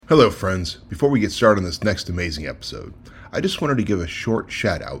Hello friends, before we get started on this next amazing episode, I just wanted to give a short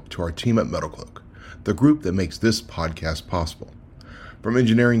shout out to our team at MetalCloak, the group that makes this podcast possible. From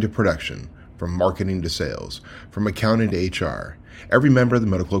engineering to production, from marketing to sales, from accounting to HR, every member of the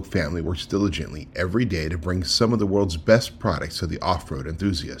MetalCloak family works diligently every day to bring some of the world's best products to the off-road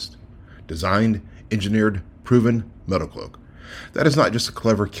enthusiast. Designed, engineered, proven, MetalCloak. That is not just a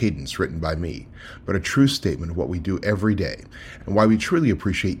clever cadence written by me, but a true statement of what we do every day and why we truly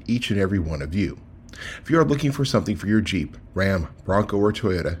appreciate each and every one of you. If you are looking for something for your Jeep, Ram, Bronco, or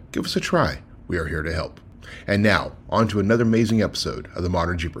Toyota, give us a try. We are here to help. And now, on to another amazing episode of the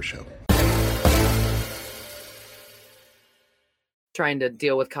Modern Jeeper Show. Trying to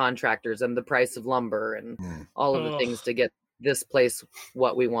deal with contractors and the price of lumber and all of the things to get this place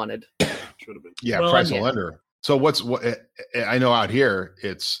what we wanted. Should have been. Yeah, well, price of lumber. So what I know out here,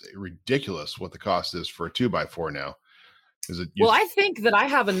 it's ridiculous what the cost is for a 2x4 now. Well, I think that I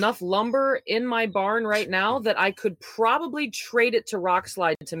have enough lumber in my barn right now that I could probably trade it to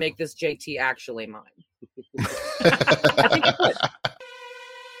Rockslide to make this JT actually mine. I think I could.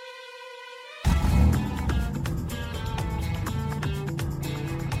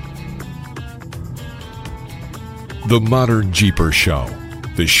 The Modern Jeeper Show,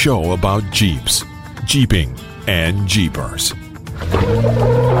 the show about Jeeps, Jeeping, and Jeepers.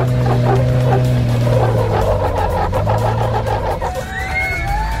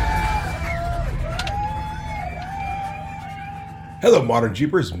 Hello, Modern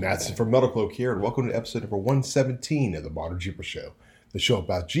Jeepers. Mattson from MetalCloak here, and welcome to episode number 117 of the Modern Jeeper Show, the show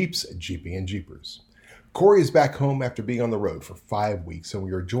about Jeeps, Jeeping, and Jeepers. Corey is back home after being on the road for 5 weeks, and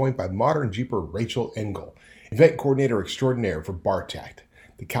we are joined by Modern Jeeper Rachle Engle, event coordinator extraordinaire for Bartact,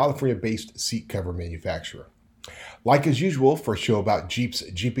 the California-based seat cover manufacturer. Like as usual, for a show about Jeeps,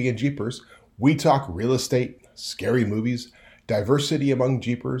 Jeeping, and Jeepers, we talk real estate, scary movies, diversity among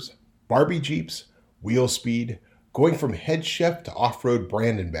Jeepers, Barbie Jeeps, wheel speed, going from head chef to off-road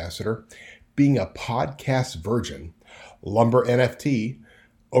brand ambassador, being a podcast virgin, lumber NFT,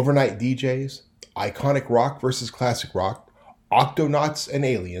 overnight DJs, iconic rock versus classic rock, octonauts and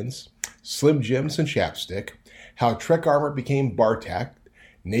aliens, Slim Jims and chapstick, how Trek armor became Bartact,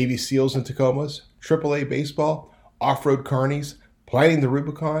 Navy SEALs and Tacomas, AAA baseball, off-road carnies, planning the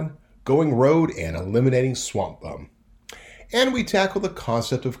Rubicon, going road, and eliminating swamp bum. And we tackle the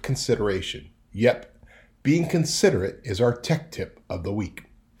concept of consideration. Yep, being considerate is our tech tip of the week.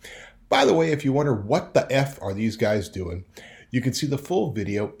 By the way, if you wonder what the F are these guys doing, you can see the full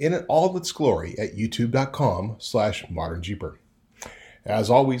video in all its glory at youtube.com/modernjeeper.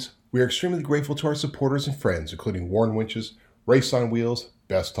 As always, we are extremely grateful to our supporters and friends, including Warren Winches, Race on Wheels,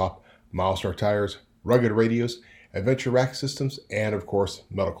 Best Top, Milestar Tires, Rugged Radios, Adventure Rack Systems, and of course,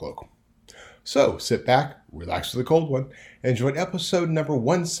 MetalCloak. So sit back, relax to the cold one, and enjoy episode number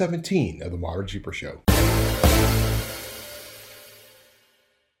 117 of the Modern Jeeper Show.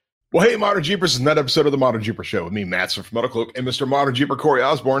 Well, hey, Modern Jeepers, in that episode of the Modern Jeeper Show with me, Mattson from MetalCloak, and Mr. Modern Jeeper, Corey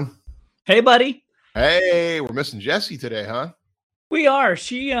Osborne. Hey, buddy. Hey, we're missing Jessie today, huh? We are.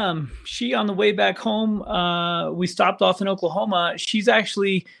 She on the way back home, we stopped off in Oklahoma. She's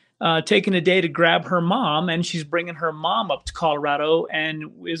actually taking a day to grab her mom, and she's bringing her mom up to Colorado and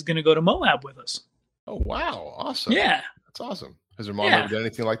is going to go to Moab with us. Oh, wow. Awesome. Yeah. That's awesome. Has her mom ever done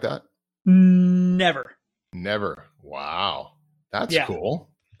anything like that? Never. Wow. That's cool.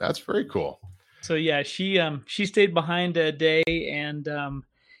 That's very cool. So, yeah, she stayed behind a day, and,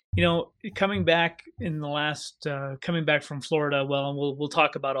 coming back coming back from Florida, well, we'll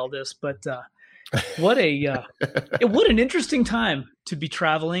talk about all this, but what an interesting time to be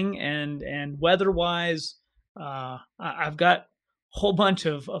traveling and weather-wise. I've got a whole bunch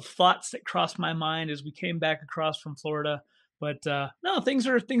of thoughts that crossed my mind as we came back across from Florida, but no, things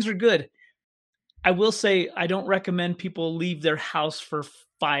are good. I will say I don't recommend people leave their house for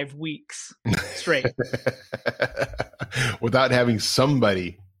 5 weeks straight without having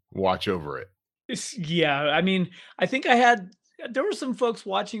somebody watch over it. Yeah, I mean, I think there were some folks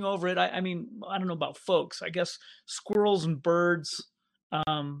watching over it. I mean, I don't know about folks. I guess squirrels and birds,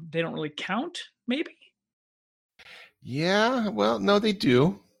 they don't really count, maybe? Yeah, well, no, they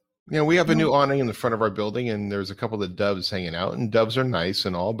do. We have a new awning in the front of our building, and there's a couple of doves hanging out, and doves are nice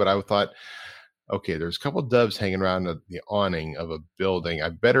and all, but I thought, okay, there's a couple of doves hanging around the awning of a building. I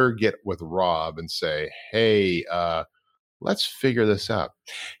better get with Rob and say, hey, let's figure this out.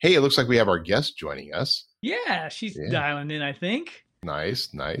 Hey, it looks like we have our guest joining us. Yeah, she's dialing in, I think. Nice.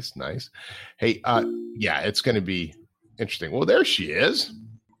 Hey, it's going to be interesting. Well, there she is.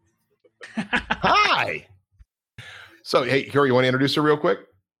 Hi. So, hey, Carrie, you want to introduce her real quick?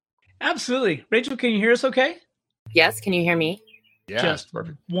 Absolutely. Rachel, can you hear us okay? Yes, can you hear me? Yeah, it's Just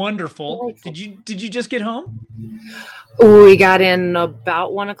perfect. wonderful. Did you just get home? We got in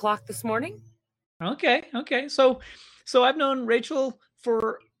about 1:00 this morning. Okay. So I've known Rachel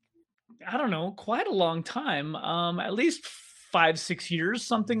for, I don't know, quite a long time. At least 5-6 years,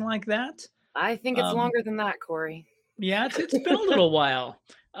 something like that. I think it's longer than that, Corey. Yeah, it's been a little while.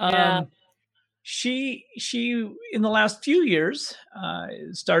 Yeah. She in the last few years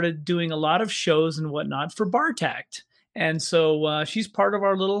started doing a lot of shows and whatnot for Bartact, and so she's part of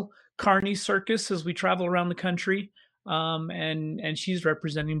our little Carney circus as we travel around the country. And she's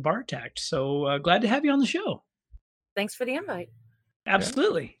representing Bartact. So glad to have you on the show. Thanks for the invite.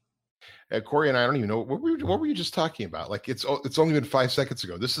 Absolutely. Corey and I don't even know what were you just talking about? Like it's only been 5 seconds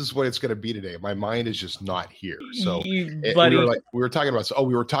ago. This is what it's going to be today. My mind is just not here. So we were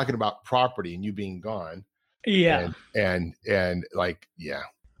talking about property and you being gone. Yeah. And like, yeah,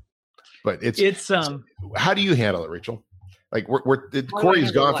 but it's how do you handle it, Rachel? Like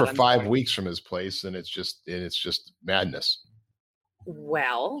Corey's gone for 5 weeks from his place and it's just madness.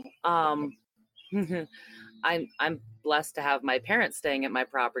 Well, I'm blessed to have my parents staying at my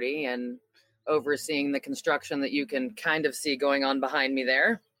property and overseeing the construction that you can kind of see going on behind me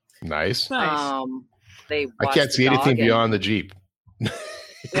there. Nice. I can't see anything beyond the Jeep.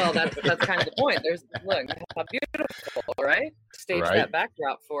 Well, that's kind of the point. Look how beautiful, right? Stage that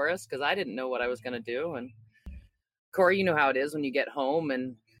backdrop for us because I didn't know what I was going to do. And Corey, you know how it is when you get home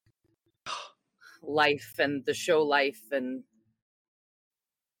and life and the show life and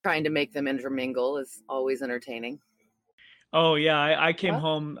trying to make them intermingle is always entertaining. Oh yeah, I came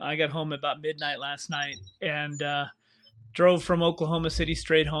home. I got home about midnight last night and drove from Oklahoma City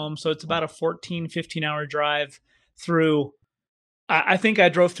straight home. So it's about a 15 hour drive through. I think I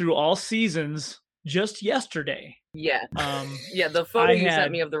drove through all seasons just yesterday. Yeah. The photo you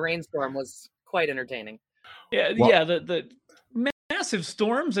sent me of the rainstorm was quite entertaining. Yeah. The massive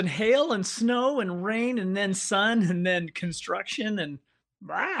storms and hail and snow and rain and then sun and then construction and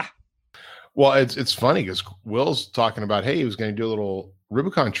Well, it's funny because Will's talking about, hey, he was going to do a little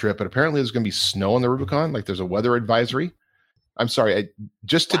Rubicon trip, but apparently there's going to be snow on the Rubicon. Like there's a weather advisory. I'm sorry,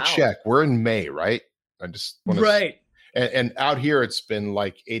 just to check, we're in May, right? I just want to and out here it's been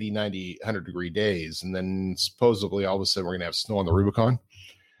like 80, 90, 100 degree days, and then supposedly all of a sudden we're going to have snow on the Rubicon.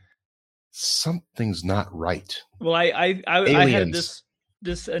 Something's not right. Well, I had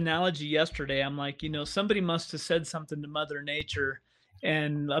this analogy yesterday. I'm like, somebody must have said something to Mother Nature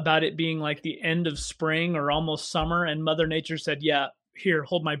and about it being like the end of spring or almost summer. And Mother Nature said, yeah, here,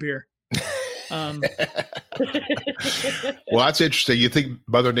 hold my beer. Well, that's interesting. You think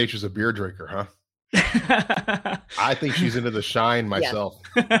Mother Nature's a beer drinker, huh? I think she's into the shine myself.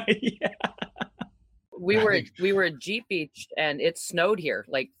 Yeah. We were at Jeep Beach and it snowed here,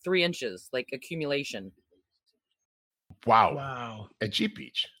 like 3 inches, like accumulation. Wow. At Jeep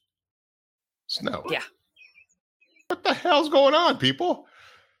Beach. Snow. Yeah. What the hell's going on, people?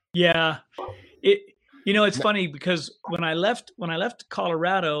 Yeah. It's funny because when I left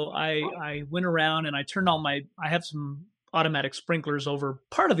Colorado, I went around and I turned I have some automatic sprinklers over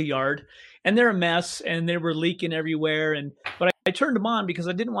part of the yard and they're a mess and they were leaking everywhere. But I turned them on because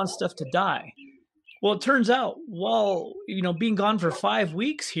I didn't want stuff to die. Well, it turns out while, being gone for 5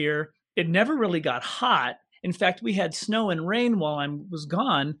 weeks here, it never really got hot. In fact, we had snow and rain while I was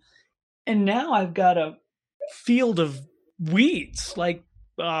gone. And now I've got a field of weeds. Like,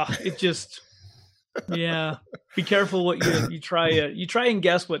 it just, yeah. Be careful what you try and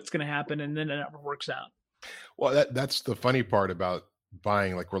guess what's going to happen, and then it never works out. Well, that's the funny part about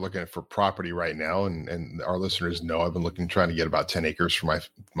buying. Like we're looking for property right now, and our listeners know I've been trying to get about 10 acres for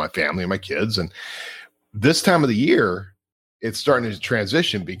my family and my kids. And this time of the year, it's starting to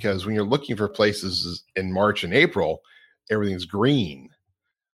transition because when you're looking for places in March and April, everything's green.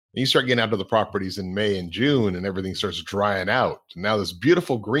 You start getting out to the properties in May and June and everything starts drying out. Now this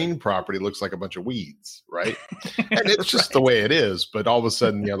beautiful green property looks like a bunch of weeds, right? And it's just the way it is. But all of a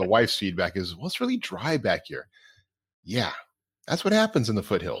sudden, the wife's feedback is, well, it's really dry back here. Yeah, that's what happens in the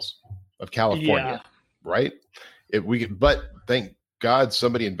foothills of California, right? But thank God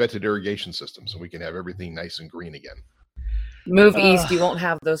somebody invented irrigation systems so we can have everything nice and green again. Move east, you won't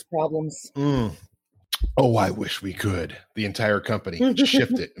have those problems. Oh, I wish we could. The entire company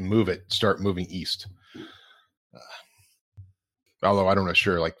shift it and move it, start moving east. Although I'm not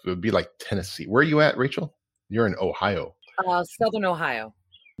sure, like it would be like Tennessee. Where are you at, Rachel? You're in Ohio. Southern Ohio.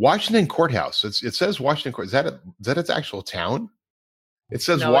 Washington Courthouse. It says Washington Court. Is that its actual town? It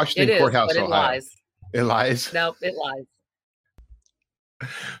says Washington Courthouse, but it Ohio. Lies. It lies? No, it lies.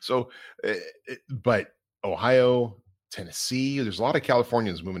 So, but Ohio, Tennessee, there's a lot of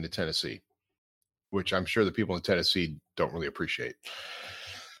Californians moving to Tennessee. which I'm sure the people in Tennessee don't really appreciate.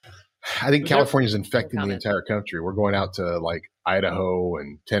 I think California's infecting the entire country. We're going out to like Idaho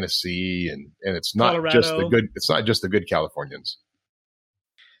and Tennessee, and it's not Colorado. just the good. It's not just the good Californians.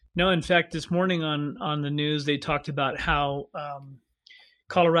 No, in fact, this morning on the news, they talked about how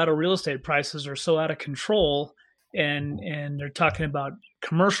Colorado real estate prices are so out of control, and they're talking about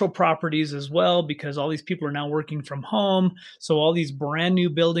commercial properties as well, because all these people are now working from home. So all these brand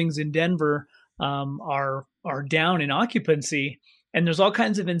new buildings in Denver are down in occupancy, and there's all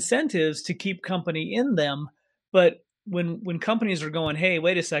kinds of incentives to keep company in them. But when companies are going, hey,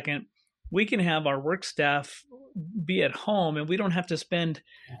 wait a second, we can have our work staff be at home, and we don't have to spend,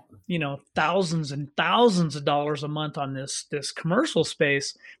 thousands and thousands of dollars a month on this commercial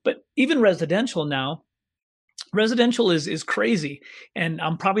space. But even residential now, residential is crazy, and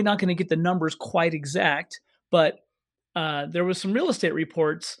I'm probably not going to get the numbers quite exact, but there was some real estate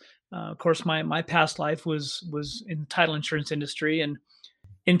reports. Of course, my past life was in the title insurance industry, and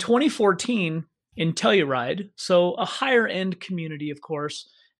in 2014 in Telluride, so a higher end community, of course,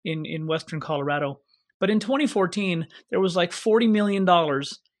 in Western Colorado. But in 2014, there was like $40 million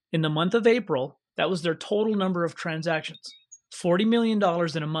in the month of April. That was their total number of transactions, $40 million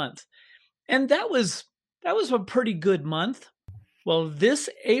in a month. And that was a pretty good month. Well, this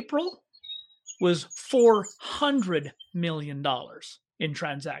April was $400 million in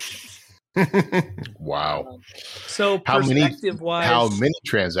transactions. Wow. So perspective-wise, how many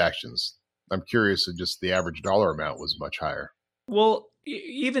transactions? I'm curious if just the average dollar amount was much higher. Well,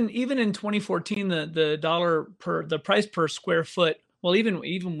 even in 2014, the price per square foot. Well,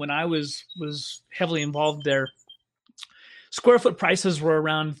 even when I was heavily involved there, square foot prices were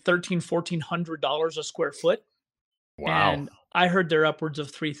around $1,400 a square foot. Wow! And I heard they're upwards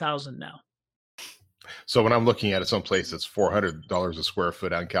of $3,000 now. So when I'm looking at it someplace that's $400 a square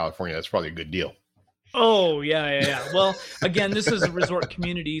foot out in California, that's probably a good deal. Oh yeah. Well, again, this is a resort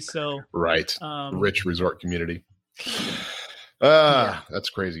community, so right, rich resort community. That's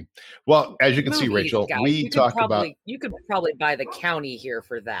crazy. Well, as you can see, Rachel, we talk about. You could probably buy the county here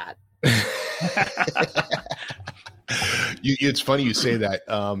for that. It's funny you say that.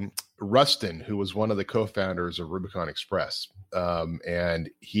 Rustin, who was one of the co-founders of Rubicon Express, and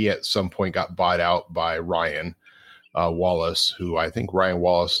he at some point got bought out by Ryan Wallace, who I think Ryan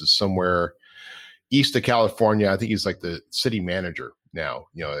Wallace is somewhere east of California. I think he's like the city manager now.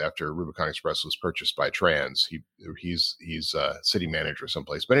 After Rubicon Express was purchased by Trans, he's city manager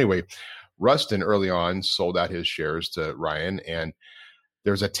someplace. But anyway, Rustin early on sold out his shares to Ryan, and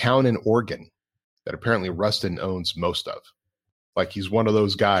there's a town in Oregon that apparently Rustin owns most of. Like, he's one of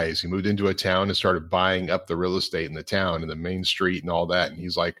those guys. He moved into a town and started buying up the real estate in the town and the main street and all that. And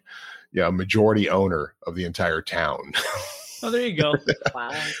he's like, a majority owner of the entire town. Oh, there you go.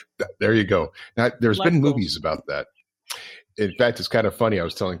 Wow. There you go. Now, there's been movies about that. In fact, it's kind of funny. I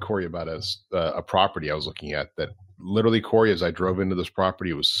was telling Corey about a property I was looking at that literally, Corey, as I drove into this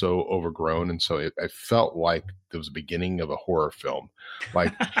property, it was so overgrown. And so it felt like it was the beginning of a horror film.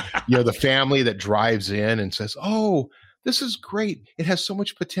 Like, the family that drives in and says, oh, this is great. It has so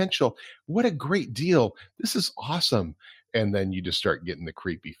much potential. What a great deal. This is awesome. And then you just start getting the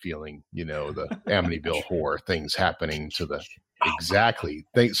creepy feeling, the Amityville horror things happening to the exactly.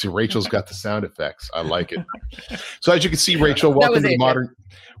 Thanks. So Rachel's got the sound effects. I like it. So as you can see, Rachel, welcome to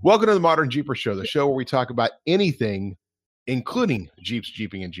the Modern Jeeper Show, the show where we talk about anything, including Jeeps,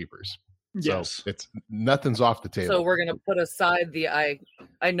 Jeeping, and Jeepers. Yes. So it's nothing's off the table. So we're gonna put aside the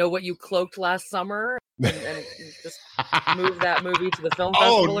I know what you cloaked last summer and just move that movie to the film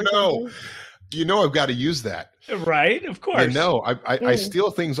festival. Oh no. Something. I've got to use that. Right, of course. I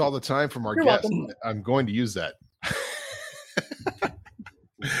steal things all the time from our guests. Welcome. I'm going to use that.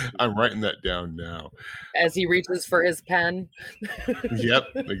 I'm writing that down now. As he reaches for his pen. Yep,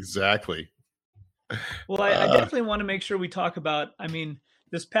 exactly. Well, I definitely want to make sure we talk about,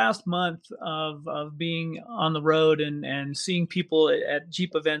 this past month of being on the road and seeing people at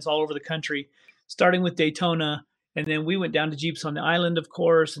Jeep events all over the country, starting with Daytona. And then we went down to Jeeps on the island, of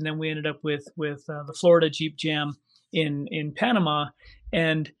course. And then we ended up with the Florida Jeep Jam in Panama.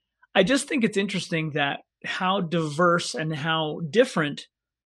 And I just think it's interesting that how diverse and how different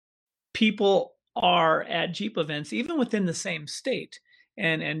people are at Jeep events, even within the same state.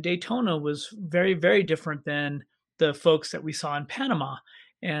 And Daytona was very, very different than the folks that we saw in Panama.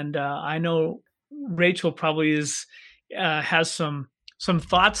 And I know Rachel probably has some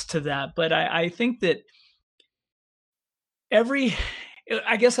thoughts to that, but I think that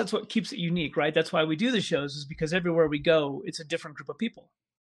I guess that's what keeps it unique, right? That's why we do the shows, is because everywhere we go, it's a different group of people.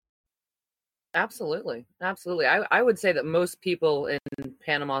 Absolutely. Absolutely. I would say that most people in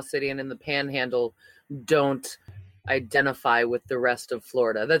Panama City and in the Panhandle don't identify with the rest of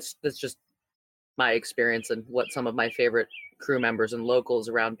Florida. That's just my experience and what some of my favorite crew members and locals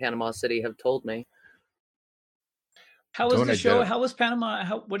around Panama City have told me. How was the show? How was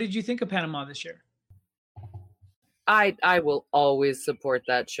Panama? What did you think of Panama this year? I will always support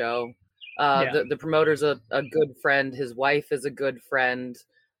that show. The promoter's a good friend. His wife is a good friend.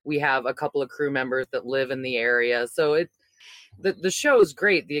 We have a couple of crew members that live in the area. So the show is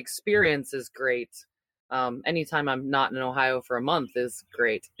great. The experience is great. Anytime I'm not in Ohio for a month is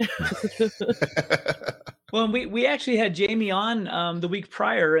great. Well, we actually had Jamie on the week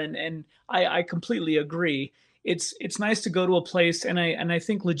prior, and I completely agree. It's nice to go to a place, and I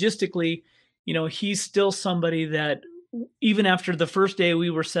think logistically, he's still somebody that even after the first day we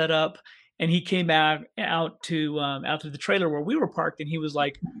were set up, and he came out to the trailer where we were parked, and he was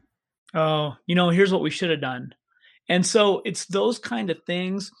like, "Oh, here's what we should have done." And so it's those kind of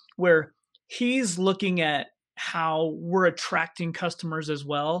things where he's looking at how we're attracting customers as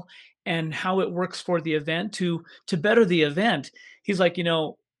well, and how it works for the event to better the event. He's like,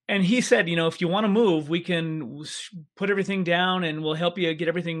 and he said, if you want to move, we can put everything down and we'll help you get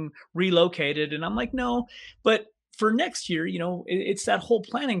everything relocated. And I'm like, no, but for next year, it's that whole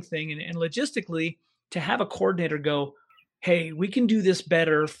planning thing. And logistically, to have a coordinator go, hey, we can do this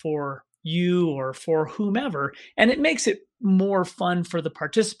better for you or for whomever. And it makes it more fun for the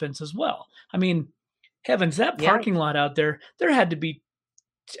participants as well. I mean, heavens, that parking lot out there had to be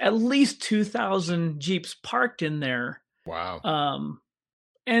at least 2,000 Jeeps parked in there. Wow.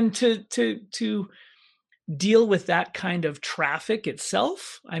 And to deal with that kind of traffic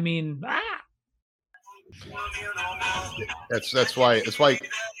itself, I mean, That's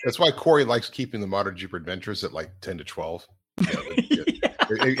why Corey likes keeping the Modern Jeep Adventures at like 10 to 12.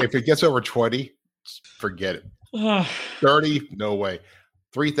 If it gets over 20, forget it. 30, no way.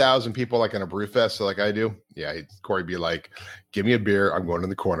 3,000 people like in a brew fest, so like I do. Yeah, Corey be like, "Give me a beer. I'm going in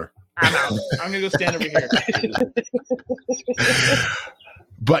the corner. I'm out. I'm gonna go stand over here."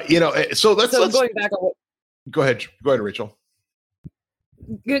 But so let's going back on go ahead, Rachel.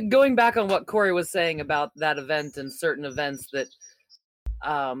 Going back on what Corey was saying about that event and certain events that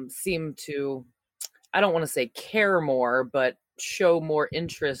seem to, I don't want to say care more, but show more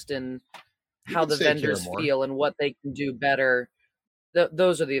interest in how the vendors feel and what they can do better.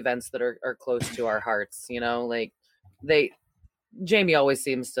 Those are the events that are close to our hearts. Like Jamie always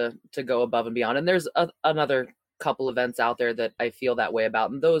seems to go above and beyond. And there's another couple events out there that I feel that way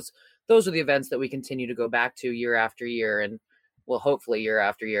about. And those are the events that we continue to go back to year after year. And well, hopefully year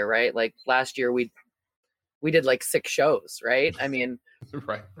after year, right? Like last year we did like 6 shows, right? I mean,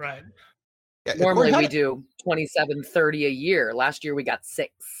 right. Yeah, normally we do 27, 30 a year. Last year we got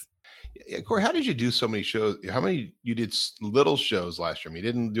 6. Yeah, Corey, how did you do so many shows? How many you did little shows last year? I mean,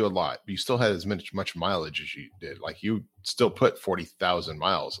 you didn't do a lot, but you still had as much mileage as you did. Like you still put 40,000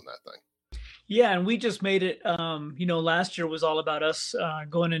 miles in that thing. Yeah, and we just made it. Last year was all about us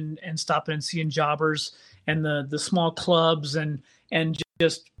going and stopping and seeing jobbers and the small clubs and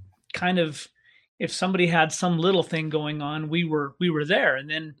just kind of, if somebody had some little thing going on, we were there. And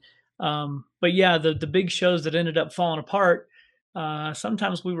then, but yeah, the big shows that ended up falling apart.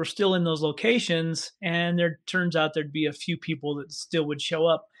 Sometimes we were still in those locations, and there turns out there'd be a few people that still would show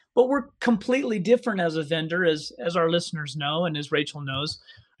up. But we're completely different as a vendor, as our listeners know, and as Rachel knows.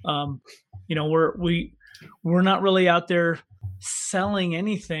 We're not really out there selling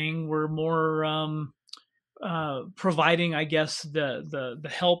anything. We're more providing, I guess,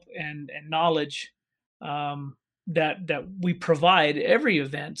 the help and knowledge that we provide every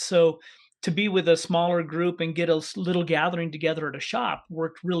event. So to be with a smaller group and get a little gathering together at a shop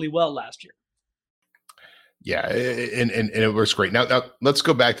worked really well last year. Yeah, and it works great. Now let's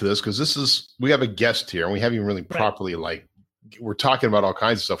go back to this, because we have a guest here, and we haven't even really properly we're talking about all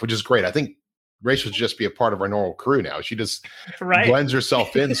kinds of stuff, which is great. I think Rachel should just be a part of our normal crew now. She just blends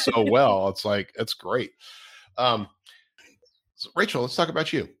herself in so well. It's like, that's great. So Rachel, let's talk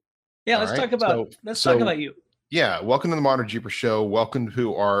about you. Yeah, let's talk about you. Yeah, welcome to the Modern Jeeper Show. Welcome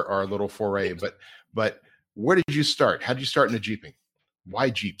to our little foray. But where did you start? How did you start in the Jeeping? Why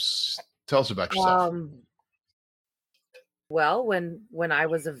Jeeps? Tell us about yourself. Well, when I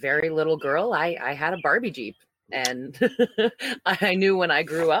was a very little girl, I had a Barbie Jeep, and I knew when I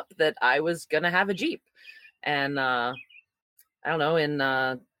grew up that I was gonna have a Jeep. And I don't know, in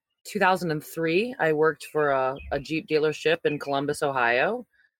 2003, I worked for a Jeep dealership in Columbus, Ohio.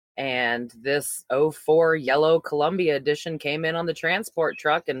 And this 04 yellow Columbia edition came in on the transport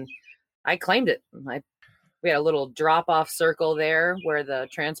truck, and I claimed it. I we had a little drop-off circle there where the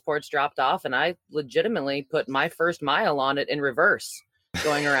transports dropped off, and I legitimately put my first mile on it in reverse,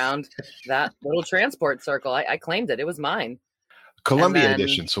 going around that little transport circle. I claimed it. It was mine. Columbia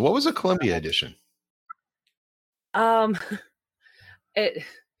edition. So what was a Columbia edition? It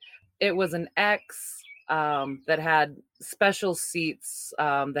was an X that had special seats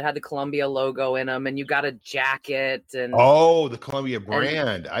that had the Columbia logo in them, and you got a jacket and the Columbia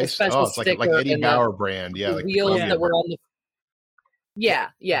brand. It's like Eddie Bauer brand. Yeah, the wheels that were on the.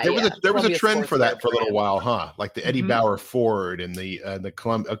 There was a trend for that for a little while, huh? Like the Eddie Bauer Ford and the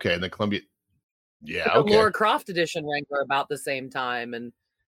Columbia. Okay, and the Columbia. Yeah, the Laura Croft edition Wrangler about the same time, and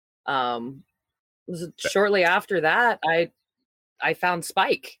shortly after that, I found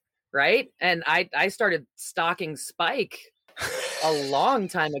Spike, right? And I started stocking Spike a long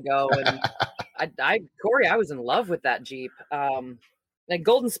time ago, and Corey, I was in love with that Jeep. And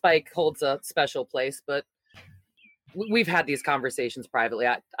Golden Spike holds a special place, but we've had these conversations privately.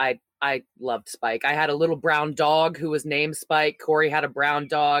 I loved Spike. I had a little brown dog who was named Spike. Corey had a brown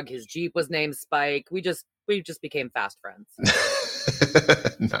dog. His Jeep was named Spike. We just became fast friends.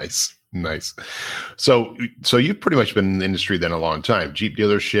 Nice. So you've pretty much been in the industry then a long time. Jeep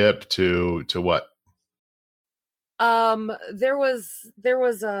dealership to what? There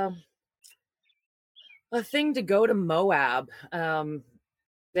was a thing to go to Moab.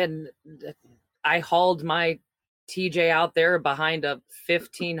 Then I hauled my TJ out there behind a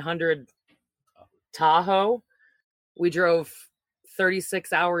 1500 Tahoe. We drove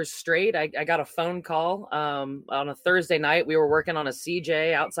 36 hours straight. I got a phone call on a Thursday night. We were working on a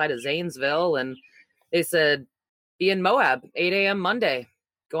CJ outside of Zanesville, and they said, be in Moab 8 a.m. Monday.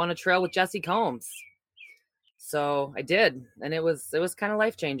 Go on a trail with Jesse Combs. So I did, and it was kind of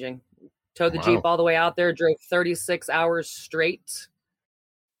life-changing. Towed the Jeep all the way out there, drove 36 hours straight,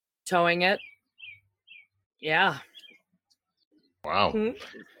 towing it. Yeah. Wow. Mm-hmm.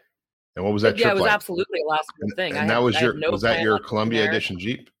 And what was that trip like? Yeah, it was like? Absolutely a last thing. And that was was that your Columbia edition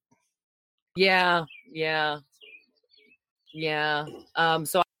Jeep? Yeah.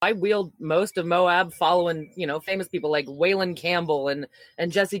 So I wheeled most of Moab following, famous people like Waylon Campbell and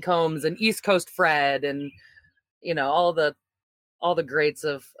Jesse Combs and East Coast Fred and, all the greats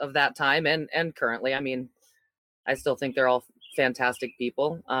of that time and currently. I mean, I still think they're all fantastic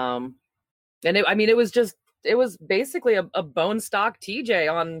people. And it was basically a bone stock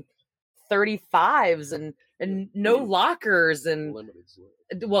TJ on 35s and no lockers and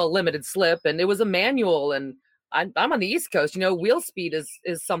limited slip. And it was a manual, and I'm on the East Coast, wheel speed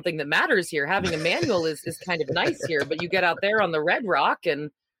is something that matters here. Having a manual is kind of nice here, but you get out there on the Red Rock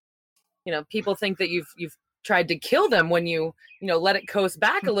and, people think that you've tried to kill them when you let it coast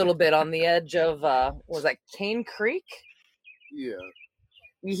back a little bit on the edge of, was that Cane Creek? Yeah.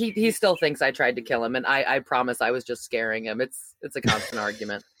 He still thinks I tried to kill him, and I promise I was just scaring him. It's a constant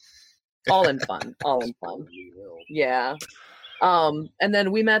argument. All in fun. Yeah. And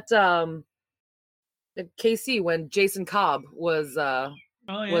then we met KC when Jason Cobb was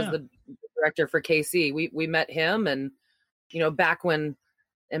the director for KC. We met him, and back when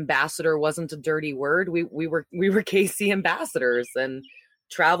ambassador wasn't a dirty word, we were KC ambassadors and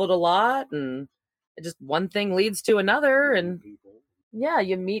traveled a lot, and just one thing leads to another, and yeah,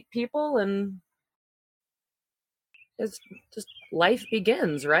 you meet people, and it's just life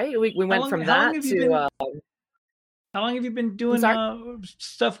begins, right? We went from that to. How long have you been doing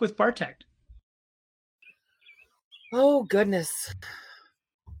stuff with Bartact? Oh goodness,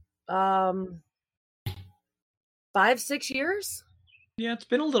 5-6 years. Yeah, it's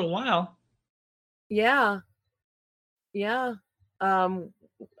been a little while. Yeah.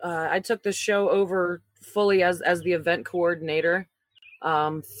 I took the show over fully as the event coordinator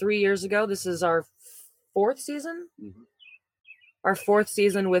 3 years ago. This is our 4th season. Mm-hmm. Our 4th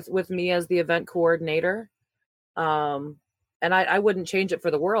season with me as the event coordinator. And I wouldn't change it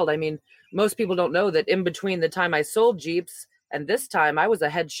for the world. I mean, most people don't know that in between the time I sold Jeeps and this time, I was a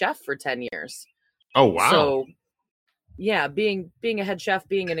head chef for 10 years. Oh, wow. So, yeah, being a head chef,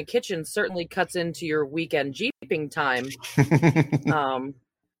 being in a kitchen certainly cuts into your weekend Jeeping time.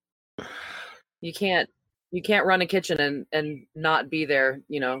 You can't run a kitchen and not be there,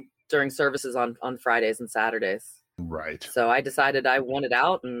 during services on Fridays and Saturdays. Right. So I decided I wanted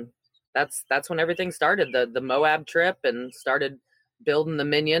out, and that's when everything started, the Moab trip, and started building the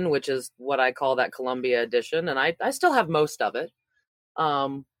Minion, which is what I call that Columbia edition. And I still have most of it,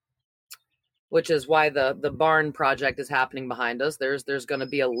 which is why the barn project is happening behind us. There's going to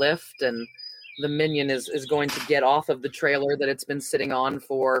be a lift, and the Minion is going to get off of the trailer that it's been sitting on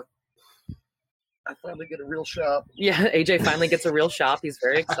for. I finally get a real shop. Yeah, AJ finally gets a real shop. He's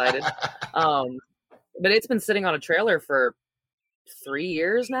very excited. but it's been sitting on a trailer for 3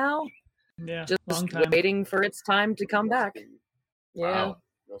 years now. Yeah, just long time. waiting for its time to come back. Yeah. Wow.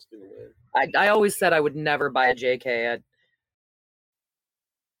 I always said I would never buy a JK.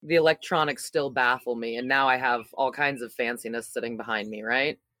 The electronics still baffle me, and now I have all kinds of fanciness sitting behind me,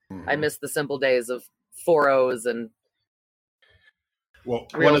 right? Mm-hmm. I miss the simple days of 4.0s and well,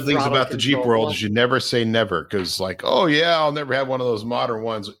 one of the things about the Jeep world is you never say never, because like, oh yeah, I'll never have one of those modern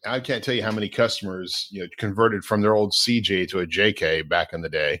ones. I can't tell you how many customers converted from their old CJ to a JK back in the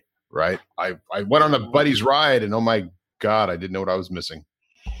day, right? I went on a buddy's ride, and oh my God, I didn't know what I was missing.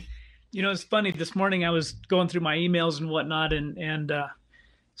 It's funny. This morning I was going through my emails and whatnot, and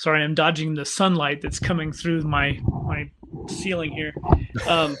sorry, I'm dodging the sunlight that's coming through my ceiling here.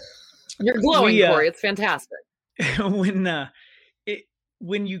 You're glowing, Corey. It's fantastic.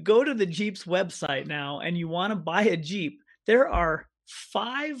 When you go to the Jeep's website now and you want to buy a Jeep, there are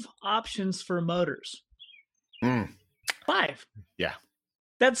 5 options for motors. 5. Yeah.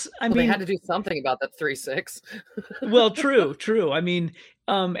 I mean, they had to do something about that 3.6. Well, true. I mean,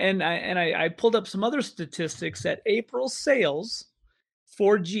 and I pulled up some other statistics at April sales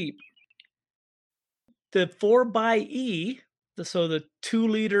for Jeep. The 4xe, so the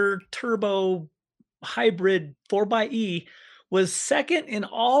 2-liter turbo hybrid 4xe was second in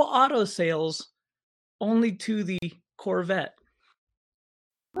all auto sales, only to the Corvette.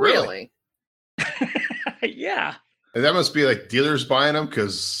 Really? Yeah. And that must be like dealers buying them,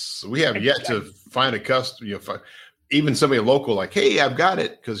 because we have yet to find a customer, even somebody local, like, hey, I've got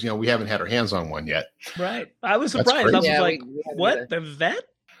it, because we haven't had our hands on one yet. Right. I was surprised. I was like, what? The Vet?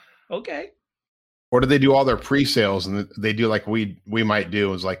 Okay. Or do they do all their pre-sales, and they do like we might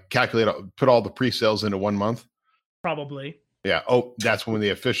do, is like put all the pre-sales into 1 month? Probably. Yeah. Oh, that's when they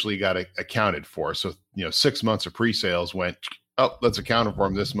officially got it accounted for. So 6 months of pre-sales went, oh, let's account for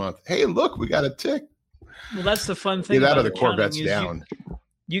them this month. Hey, look, we got a tick. Well, that's the fun thing. Get out of the Corvette's down.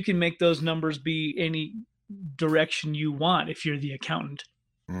 You can make those numbers be any direction you want if you're the accountant.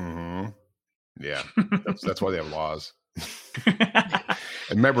 Mm-hmm. Yeah, that's why they have laws.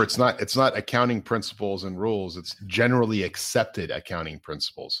 And remember, it's not accounting principles and rules. It's generally accepted accounting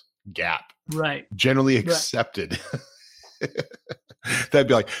principles. GAAP. Right. Generally accepted. Right. That'd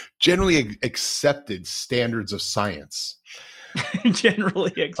be like generally accepted standards of science.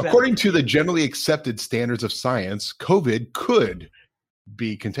 Generally accepted. According to the generally accepted standards of science, COVID could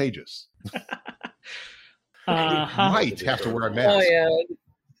be contagious. Might have to wear a mask. Oh, yeah.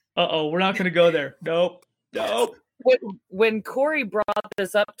 Uh-oh, we're not going to go there. Nope. When Corey brought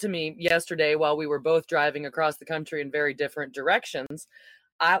this up to me yesterday while we were both driving across the country in very different directions,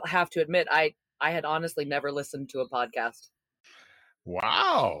 I'll have to admit, I had honestly never listened to a podcast.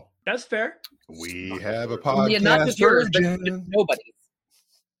 Wow. That's fair. We have a podcast. Yeah, not just yours, but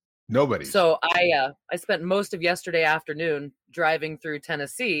nobody's. So I spent most of yesterday afternoon driving through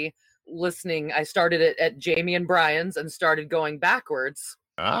Tennessee listening. I started it at Jamie and Brian's and started going backwards.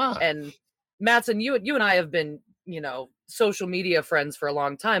 And Mattson, you and I have been, social media friends for a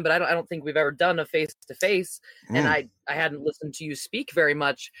long time, but I don't think we've ever done a face-to-face. And I hadn't listened to you speak very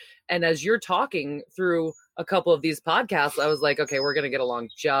much. And as you're talking through a couple of these podcasts, I was like, okay, we're going to get along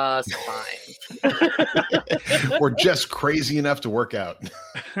just fine. We're just crazy enough to work out.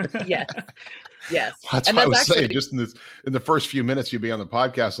 Yes. That's what I was saying. Just in the first few minutes you'd be on the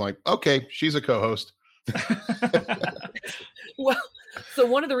podcast, like, okay, she's a co-host. Well, so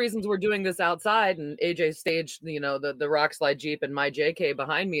one of the reasons we're doing this outside and AJ staged, the rock slide Jeep and my JK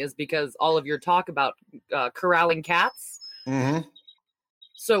behind me is because all of your talk about corralling cats. Mm-hmm.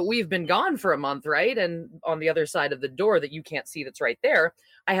 So we've been gone for a month, right? And on the other side of the door that you can't see that's right there,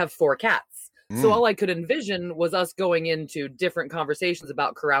 I have 4 cats. So all I could envision was us going into different conversations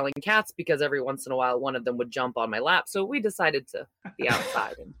about corralling cats because every once in a while one of them would jump on my lap. So we decided to be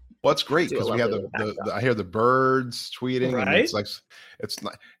outside. Well, it's great because we have I hear the birds tweeting. Right? And it's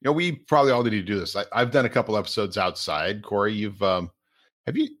not. We probably all need to do this. I've done a couple episodes outside. Corey, you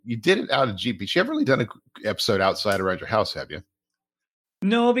did it out of Jeep? But you haven't really done an episode outside around your house, have you?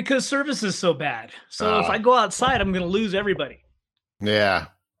 No, because service is so bad. So if I go outside, I'm going to lose everybody. Yeah,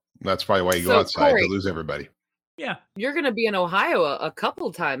 that's probably why you go outside, Corey, to lose everybody. Yeah. You're going to be in Ohio a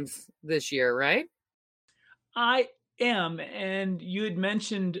couple times this year, right? I am. And you had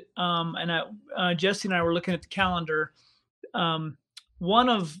mentioned, Jesse and I were looking at the calendar. One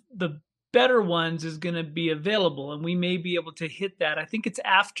of the better ones is going to be available, and we may be able to hit that. I think it's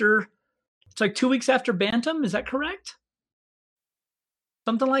like 2 weeks after Bantam. Is that correct?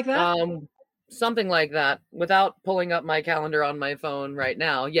 Something like that? Something like that. Without pulling up my calendar on my phone right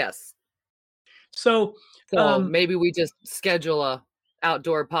now, yes. So maybe we just schedule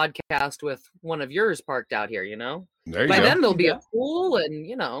outdoor podcast with one of yours parked out here, There you By go. then there'll be a pool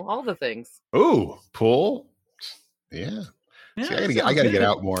and, all the things. Ooh, pool. Yeah. See, I gotta get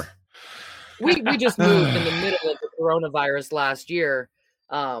out more. We just moved in the middle of the coronavirus last year.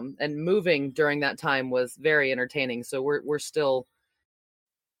 And moving during that time was very entertaining. So we're still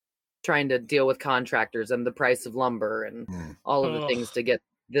trying to deal with contractors and the price of lumber and all of the things to get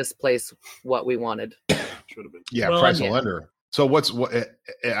this place what we wanted. Should have been. Yeah, price of lumber. So what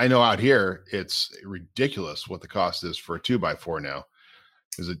I know out here, it's ridiculous what the cost is for a 2x4 now.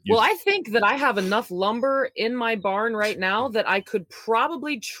 Well, I think that I have enough lumber in my barn right now that I could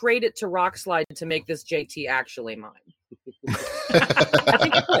probably trade it to Rockslide to make this JT actually mine. I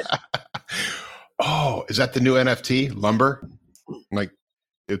think I could. Oh, is that the new NFT? Lumber? Like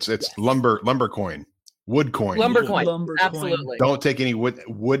it's lumber coin. Wood coin. Lumber coin. Absolutely. Don't take any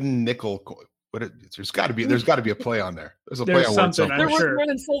wooden nickel coin. There's got to be a play on there. There's a play on words. They're worth more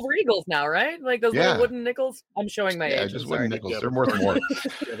than silver eagles now, right? Like those little wooden nickels. I'm showing my age. Yeah, just wooden nickels. They're worth more.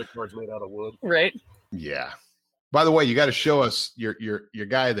 The cards made out of wood. Right. Yeah. By the way, you got to show us your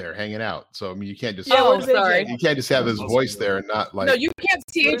guy there hanging out. So I mean, you can't just. Oh, sorry. You can't just have his voice there and not like. No, you can't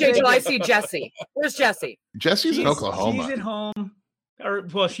see AJ till I see Jesse. Where's Jesse? Jesse's in Oklahoma. She's at home,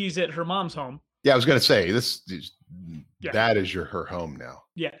 she's at her mom's home. Yeah, I was going to say that is her home now.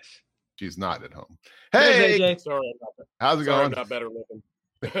 Yes. She's not at home. Hey, AJ. Sorry about that. How's it going? I'm not better looking.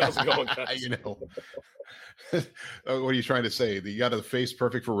 How's it going, guys? What are you trying to say? You got the face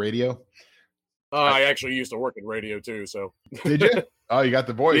perfect for radio? I actually used to work in radio too. So did you? Oh, you got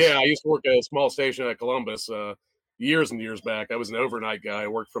the voice. Yeah, I used to work at a small station at Columbus years and years back. I was an overnight guy. I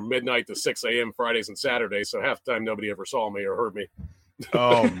worked from midnight to 6 a.m. Fridays and Saturdays. So half the time nobody ever saw me or heard me.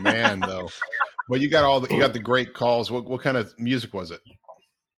 Oh man, though. Well, you got the great calls. What kind of music was it?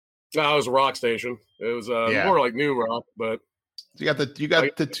 No, it was a rock station. It was more like new rock, but you got the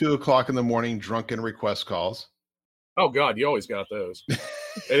 2:00 in the morning drunken request calls. Oh God, you always got those.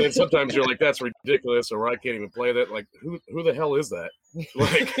 And then sometimes you're like, "That's ridiculous," or "I can't even play that." Like, who the hell is that?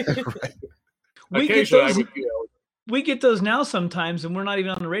 Like, right. We get those now sometimes, and we're not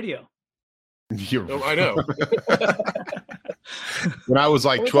even on the radio. I know. When I was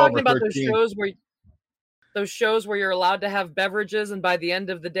like 12 or 13. Those shows where you're allowed to have beverages, and by the end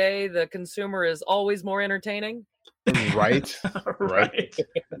of the day, the consumer is always more entertaining. Right. Right.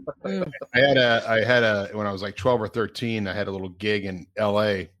 I had a when I was like 12 or 13, I had a little gig in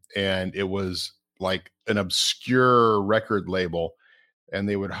LA, and it was like an obscure record label, and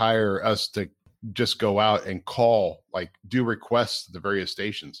they would hire us to just go out and call, like do requests to the various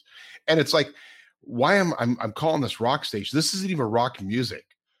stations. And it's like, why I'm calling this rock station? This isn't even rock music.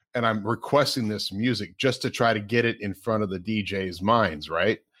 And I'm requesting this music just to try to get it in front of the DJ's minds,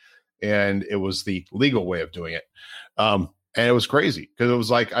 right? And it was the legal way of doing it, and it was crazy because it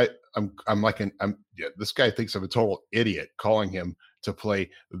was like this guy thinks I'm a total idiot calling him to play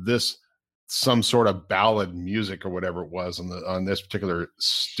some sort of ballad music or whatever it was on this particular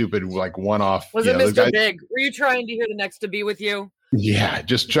stupid like one-off. Was it Mr. Big? Were you trying to hear the next to be with you? Yeah,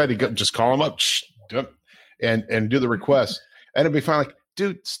 just try to just call him up and do the request, and it'd be fine. Like,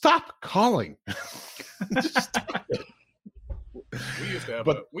 dude, stop calling. Stop. We used to have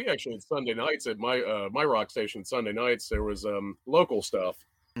we actually had Sunday nights at my rock station. Sunday nights there was local stuff.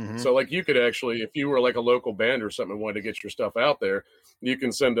 Mm-hmm. So like you could actually, if you were like a local band or something and wanted to get your stuff out there, you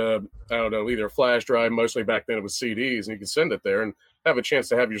can send either a flash drive, mostly back then it was CDs, and you can send it there and have a chance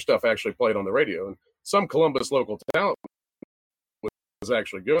to have your stuff actually played on the radio. And some Columbus local talent was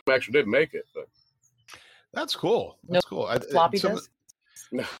actually good. I actually did make it, but that's cool. That's cool. Floppy disk?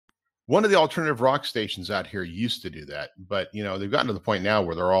 No. One of the alternative rock stations out here used to do that, but they've gotten to the point now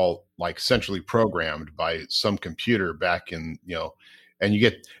where they're all like centrally programmed by some computer back in, and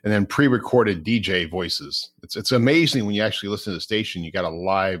then pre-recorded DJ voices. It's amazing when you actually listen to the station, you got a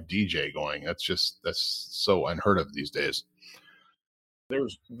live DJ going. That's so unheard of these days.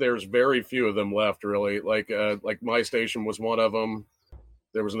 There's very few of them left, really. Like my station was one of them.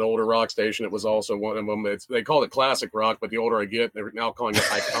 There was an older rock station. It was also one of them. They called it classic rock, but the older I get, they're now calling it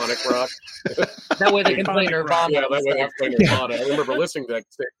iconic rock. That way they can play Nirvana. Yeah, that way they can play Nirvana. I remember listening to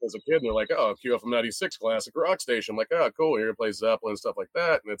that station as a kid, and they're like, "Oh, QFM 96 classic rock station." I'm like, "Oh, cool. Here plays Zeppelin and stuff like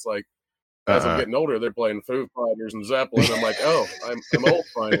that." And it's like, as I'm getting older, they're playing Foo Fighters and Zeppelin. I'm like, "Oh, I'm old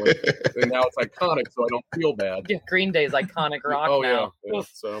finally." And now it's iconic, so I don't feel bad. Yeah, Green Day's iconic rock now. Yeah.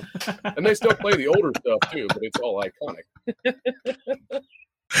 So, and they still play the older stuff too, but it's all iconic.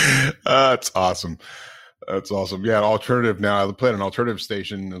 That's awesome. That's awesome. Yeah, alternative now. I played an alternative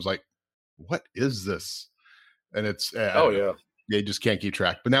station. And it was like, what is this? And it's yeah, you just can't keep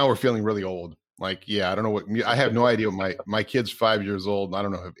track. But now we're feeling really old. Like, yeah, I don't know what I have no idea what my kid's 5 years old. And I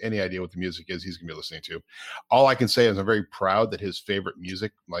don't know have any idea what the music is he's gonna be listening to. All I can say is I'm very proud that his favorite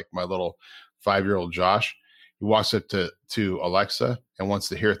music, like my little 5-year-old Josh, he walks up to Alexa and wants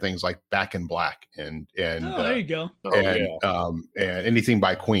to hear things like Back in Black and there you go. And anything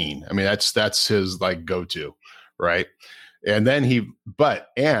by Queen. I mean, that's his like go-to, right? And then he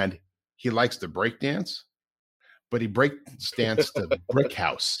likes to break dance, but he breaks dance to Brick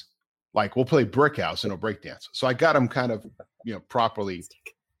House. Like we'll play Brick House and he'll break dance. So I got him kind of, properly.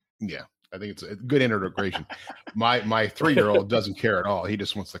 Yeah, I think it's a good integration. My 3-year-old doesn't care at all. He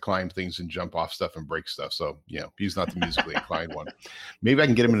just wants to climb things and jump off stuff and break stuff. So he's not the musically inclined one. Maybe I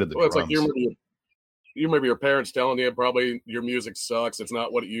can get him into the drums. It's like you remember your parents telling you probably your music sucks. It's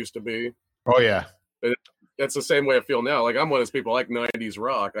not what it used to be. Oh yeah. That's the same way I feel now. Like I'm one of those people like 90s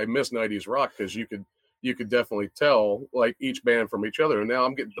rock. I miss 90s rock because you could definitely tell like each band from each other. And now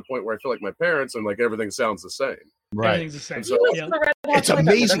I'm getting to the point where I feel like my parents and like everything sounds the same. Right. Everything's the same. So, it's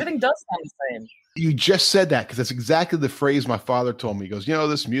amazing. Everything does sound the same. You just said that because that's exactly the phrase my father told me. He goes,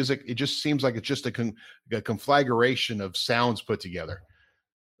 this music, it just seems like it's just a conflagration of sounds put together.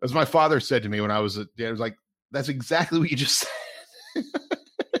 As my father said to me when I was like, that's exactly what you just said.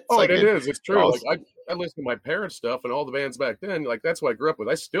 It is. It's true. Like I listen to my parents' stuff and all the bands back then. Like that's what I grew up with.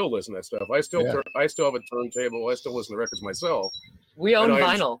 I still listen to that stuff. I still have a turntable. I still listen to records myself. We own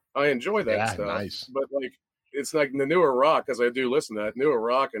vinyl. I enjoy that stuff. Nice. But like it's like the newer rock, because I do listen to that newer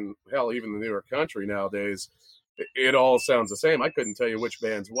rock and hell, even the newer country nowadays. It all sounds the same. I couldn't tell you which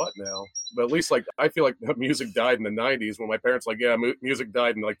band's what now, but at least like I feel like music died in the 90s when my parents music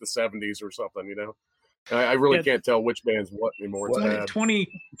died in like the 70s or something. I really can't tell which band's what anymore. 20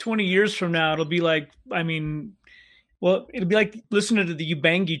 years from now, it'll be like, it'll be like listening to the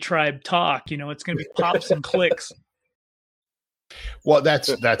Ubangi tribe talk. It's going to be pops and clicks. Well, that's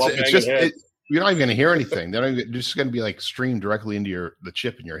it. It's just you're not even going to hear anything. They're just going to be like streamed directly into the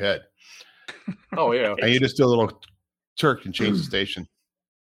chip in your head. Oh yeah, and you just do a little Turk and change the station.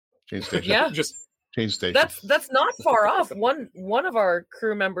 Change station. Yeah, just change station. That's not far off. One of our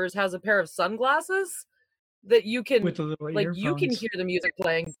crew members has a pair of sunglasses that you can you can hear the music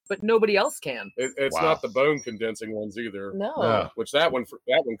playing, but nobody else can. It's not the bone condensing ones either. No. Which that one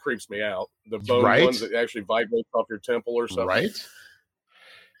creeps me out. The bone ones that actually vibrate off your temple or something. Right.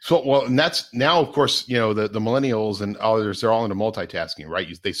 So, and that's now, of course, the millennials and others, they're all into multitasking, right?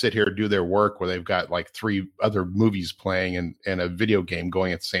 They sit here, do their work where they've got like 3 other movies playing and a video game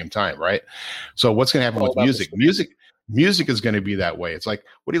going at the same time, right? So what's going to happen with music? Music is going to be that way. It's like,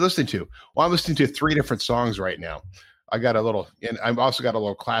 what are you listening to? Well, I'm listening to 3 different songs right now. I've also got a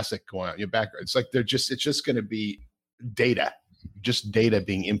little classic going on in your background. It's like it's just going to be data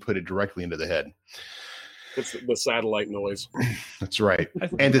being inputted directly into the head. It's the satellite noise. That's right.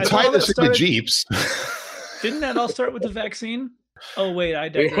 And to tie this into Jeeps. Didn't that all start with the vaccine? Oh, wait, I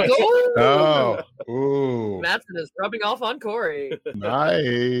digress. Ooh. Madsen is rubbing off on Corey.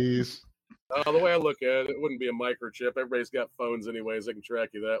 Nice. The way I look at it wouldn't be a microchip. Everybody's got phones anyways. They can track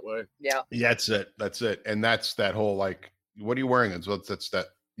you that way. Yeah. Yeah, that's it. And that's that whole, like, what are you wearing? And so that's that,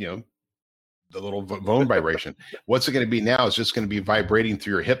 the little bone vibration. What's it going to be now? It's just going to be vibrating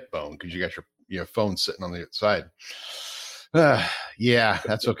through your hip bone because you got your phone sitting on the side. Yeah,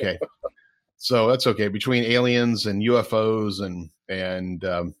 that's okay. So that's okay. Between aliens and UFOs and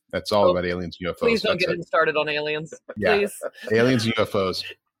that's all about aliens and UFOs. Please don't get him started on aliens. Yeah. Please. Aliens and UFOs.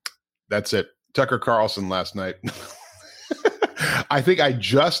 That's it. Tucker Carlson last night. I think I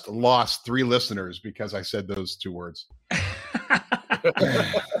just lost 3 listeners because I said those 2 words.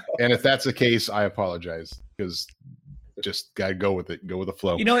 And if that's the case, I apologize because just gotta go with it. Go with the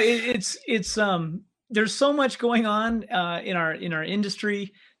flow. It's there's so much going on in our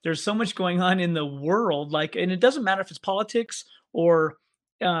industry. There's so much going on in the world. And it doesn't matter if it's politics or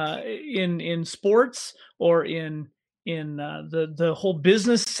in sports or in the whole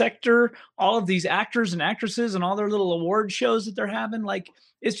business sector. All of these actors and actresses and all their little award shows that they're having. Like,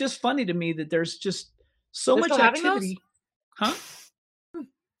 it's just funny to me that there's just so much activity. Huh?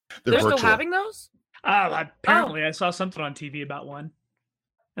 They're still having those? Apparently, I saw something on TV about one,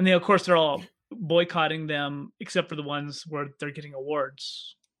 and of course they're all boycotting them except for the ones where they're getting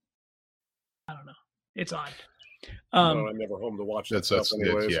awards. I don't know. It's odd. I'm never home to watch that stuff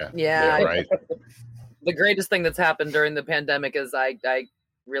anyways. Yeah, right. The greatest thing that's happened during the pandemic is I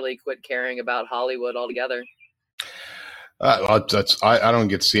really quit caring about Hollywood altogether. I don't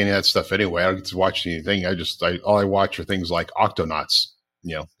get to see any of that stuff anyway. I don't get to watch anything. All I watch are things like Octonauts.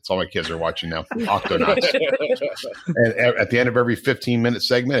 That's all my kids are watching now. Octonauts. And at the end of every 15-minute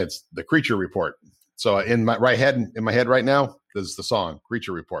segment, it's the Creature Report. So in my head right now, is the song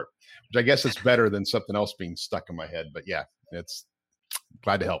Creature Report, which I guess it's better than something else being stuck in my head. But yeah, it's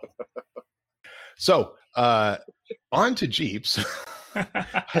glad to help. So on to Jeeps. I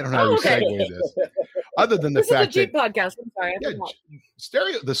don't know how to segue this. Other than the fact is a Jeep podcast. I'm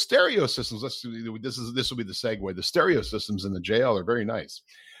sorry. The stereo systems. This will be the segue. The stereo systems in the JL are very nice.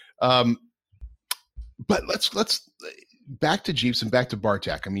 But let's back to Jeeps and back to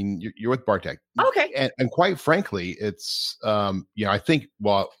Bartact. I mean, you're with Bartact. Okay. And quite frankly, it's I think,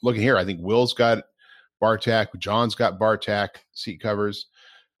 well, looking here, I think Will's got Bartact, John's got Bartact seat covers.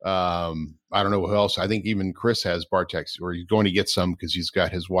 I don't know who else. I think even Chris has Bartact, or he's going to get some because he's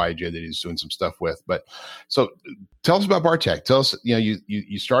got his YJ that he's doing some stuff with. But so tell us about Bartact. Tell us,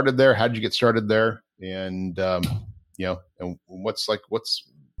 you started there. How did you get started there? And and what's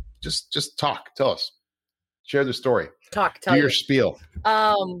just talk. Tell us. Share the story. Tell your spiel.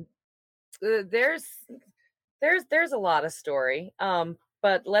 There's a lot of story.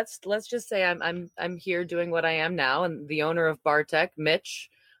 But let's just say I'm here doing what I am now, and the owner of Bartact, Mitch.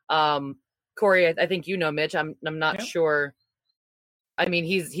 Corey, I think you know Mitch. I'm not sure. I mean,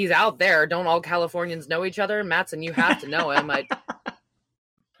 he's out there. Don't all Californians know each other? Mattson, you have to know him.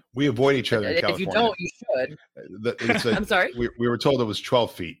 We avoid each other in California. If you don't, you should. I'm sorry? We were told it was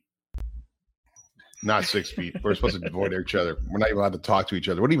 12 feet, not 6 feet. We're supposed to avoid each other. We're not even allowed to talk to each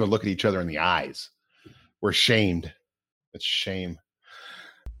other. We don't even look at each other in the eyes. We're shamed. It's shame.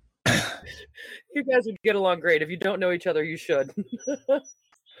 You guys would get along great. If you don't know each other, you should.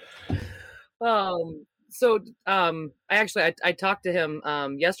 I talked to him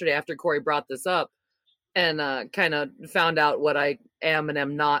yesterday after Corey brought this up, and kind of found out what I am and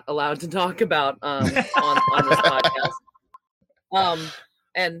am not allowed to talk about on this podcast.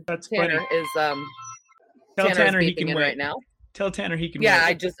 And that's Tanner funny. is tell Tanner he can wait right now. Tell Tanner he can. Yeah,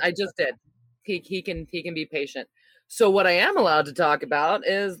 wait. I just did. He can be patient. So what I am allowed to talk about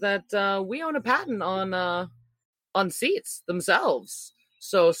is that we own a patent on seats themselves.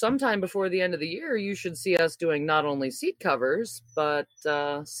 So sometime before the end of the year, you should see us doing not only seat covers, but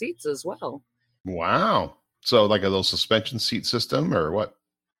seats as well. Wow. So like a little suspension seat system or what?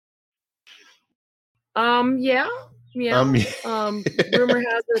 Yeah. Rumor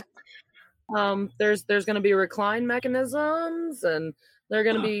has it there's going to be recline mechanisms, and they're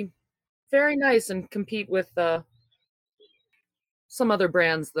going to be very nice and compete with some other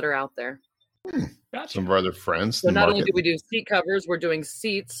brands that are out there. Gotcha. Some of our other friends. So not only do we do seat covers, we're doing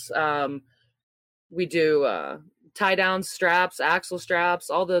seats. We do tie down straps, axle straps,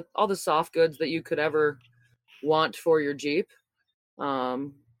 all the soft goods that you could ever want for your Jeep.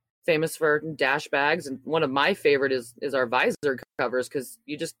 Famous for dash bags, and one of my favorite is our visor covers, because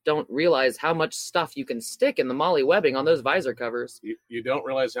you just don't realize how much stuff you can stick in the Molly webbing on those visor covers. You don't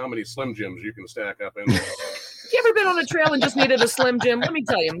realize how many Slim Jims you can stack up in there. You ever been on a trail and just needed a Slim Jim? Let me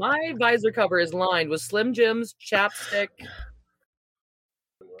tell you, my visor cover is lined with Slim Jims, chapstick,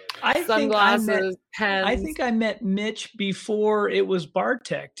 sunglasses, pens. I think I met Mitch before it was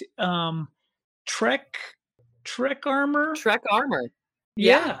Bartact. Trek Armor? Trek Armor.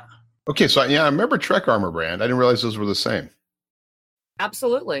 Yeah. Okay, so I remember Trek Armor brand. I didn't realize those were the same.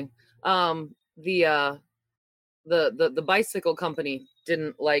 Absolutely. The bicycle company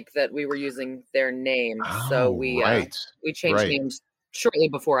didn't like that we were using their name, so we changed names shortly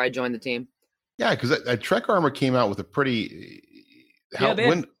before I joined the team. Yeah, because Trek Armor came out with a pretty.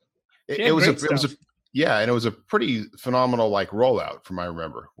 And it was a pretty phenomenal like rollout from I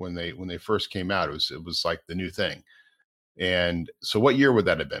remember when they first came out. It was like the new thing. And so, what year would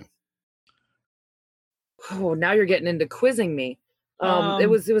that have been? Oh, now you're getting into quizzing me. It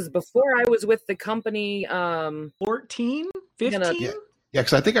was before I was with the company. 14, 15. Yeah,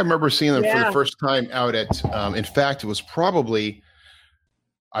 because I think I remember seeing them for the first time out at. In fact, it was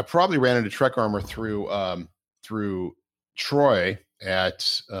I probably ran into Trek Armor through Troy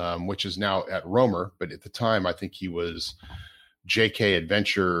at which is now at Romer, but at the time I think he was JK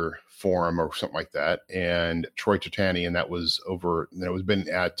Adventure Forum or something like that, and Troy Titani, and that was been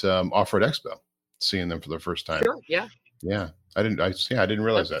at Off-Road Expo, seeing them for the first time. Sure, yeah. I didn't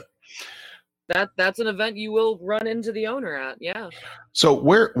realize that. That's an event you will run into the owner at. Yeah. So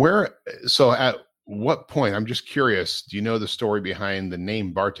so at what point, I'm just curious, do you know the story behind the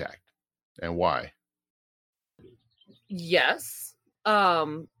name Bartact and why? Yes.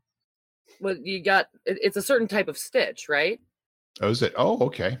 Well, you got, it's a certain type of stitch, right? Oh, is it? Oh,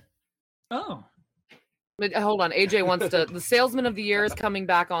 okay. Oh. But hold on. AJ wants to, the Salesman of the Year is coming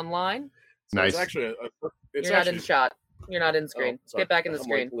back online. So nice. It's actually, you're not in shot. You're not in screen. Get back in the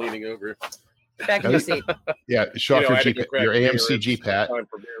screen. Like leaning over. Get back in your seat. Yeah, show off your AMC G-Pat.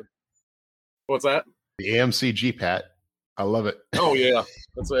 What's that? The AMC G-Pat. I love it. Oh yeah,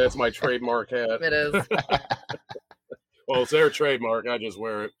 that's my trademark hat. It is. Well, it's their trademark. I just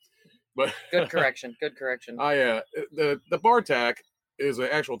wear it. But Good correction. the Bartact is an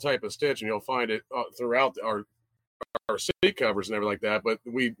actual type of stitch, and you'll find it throughout our seat covers and everything like that. But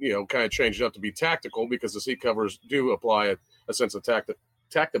we, kind of changed it up to be tactical because the seat covers do apply a sense of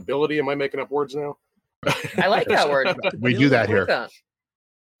tactability. Am I making up words now? I like that word. We do that here.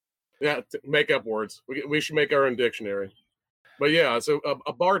 Yeah, make up words. We should make our own dictionary. But yeah, so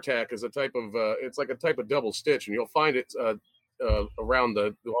a Bartact is a type of it's like a type of double stitch, and you'll find it around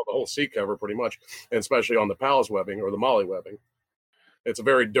the whole seat cover pretty much, and especially on the PALS webbing or the Molly webbing. It's a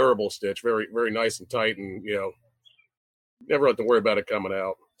very durable stitch, very very nice and tight, and never have to worry about it coming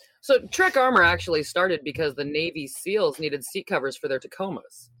out. So Trek Armor actually started because the Navy SEALs needed seat covers for their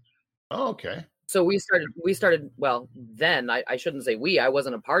Tacomas. Oh, okay. So we started, well, then I shouldn't say I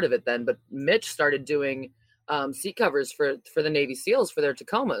wasn't a part of it then, but Mitch started doing seat covers for the Navy SEALs for their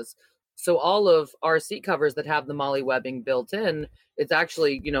Tacomas. So all of our seat covers that have the Molly webbing built in, it's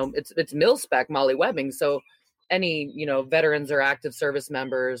actually, it's mil spec Molly webbing. So any, veterans or active service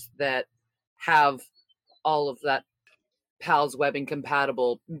members that have all of that PALS webbing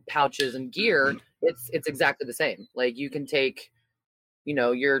compatible pouches and gear, it's exactly the same. Like you can take,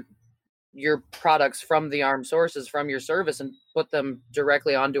 your products from the armed sources from your service and put them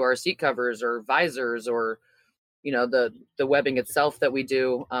directly onto our seat covers or visors or, the webbing itself that we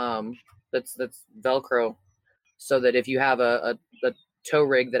do. That's Velcro, so that if you have a tow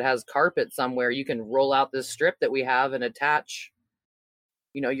rig that has carpet somewhere, you can roll out this strip that we have and attach,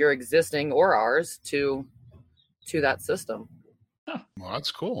 your existing or ours to that system. Well,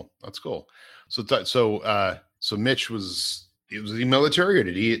 that's cool. So Mitch was he military, or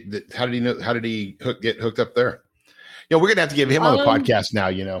how did he get hooked up there? We're gonna have to get him on the podcast now.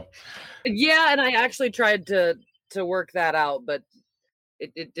 Yeah, and I actually tried to work that out, but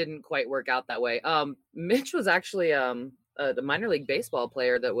it didn't quite work out that way. Mitch was actually the minor league baseball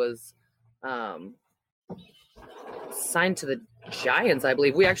player that was signed to the Giants, I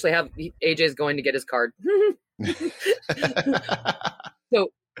believe. We actually have AJ's going to get his card.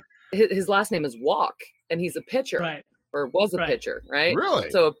 So his last name is Walk, and he's a pitcher. Right. Or was a pitcher, right?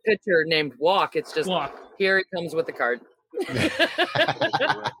 Really? So a pitcher named Walk, it's just Walk. Here he comes with the card.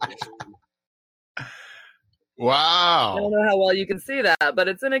 Wow. I don't know how well you can see that, but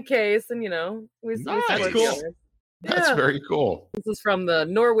it's in a case, and we Nice. That's cool. together. That's very cool. This is from the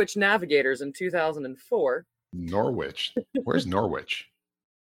Norwich Navigators in 2004. Norwich. Where's Norwich?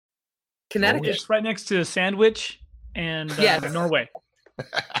 Connecticut. It's right next to Sandwich and Yes. Norway.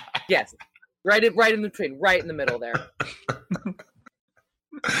 Yes. Right in between, right in the middle there.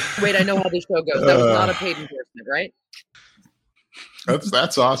 Wait, I know how this show goes. That was not a paid endorsement, right?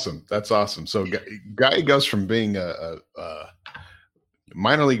 That's awesome. That's awesome. So guy goes from being a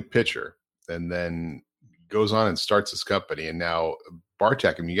minor league pitcher and then goes on and starts this company, and now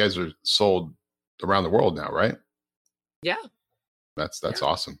Bartact. I mean, you guys are sold around the world now, right? Yeah. That's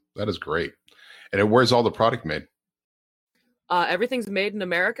awesome. That is great. And where's all the product made? Everything's made in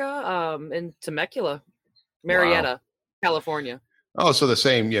America, in Temecula, Marietta, California. Oh, so the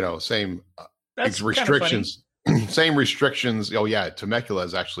same That's restrictions. Same restrictions. Oh yeah, Temecula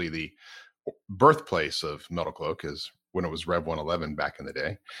is actually the birthplace of Metal Cloak, is when it was Rev 111 back in the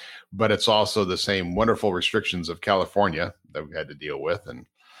day. But it's also the same wonderful restrictions of California that we had to deal with, and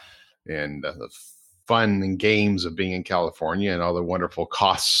the fun and games of being in California, and all the wonderful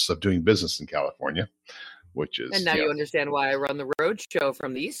costs of doing business in California. Which is, and now you understand why I run the road show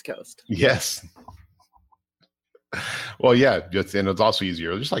from the East Coast. Yes. Well, yeah, and it's also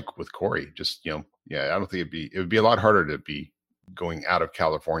easier, just like with Corey. Just I don't think it would be a lot harder to be going out of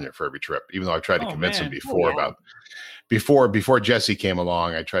California for every trip. Even though I've tried to convince him before Jesse came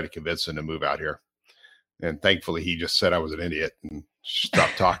along, I tried to convince him to move out here, and thankfully he just said I was an idiot and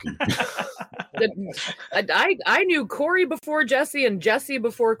stopped talking. I knew Corey before Jesse and Jesse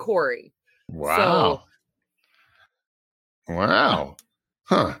before Corey. Wow. Wow.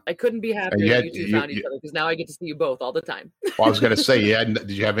 Huh. I couldn't be happier that you two found each other, because now I get to see you both all the time. Well, I was going to say,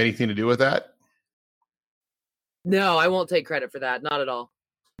 did you have anything to do with that? No, I won't take credit for that. Not at all.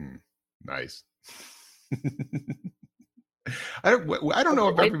 Nice. I don't know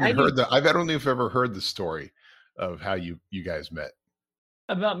if I've ever heard that. I don't know if I've ever heard the story of how you guys met.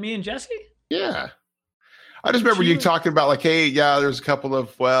 About me and Jesse? Yeah. I just remember you talking about like, hey, yeah, there's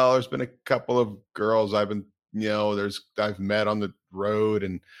been a couple of girls I've been, I've met on the road,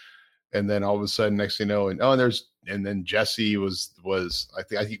 and then all of a sudden, next thing you know, and then Jesse was I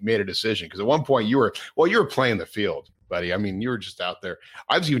think made a decision, because at one point you were playing the field, buddy. I mean, you were just out there.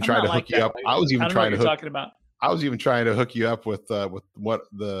 I was even trying to hook you up. I was even trying to hook. I was even trying to hook you up with what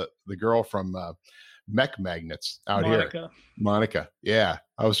the girl from Mech Magnets out here, Monica. Yeah,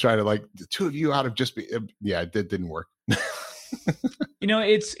 I was trying to like the two of you out of just be. Yeah, it didn't work.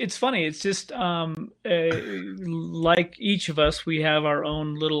 It's funny. It's just like each of us, we have our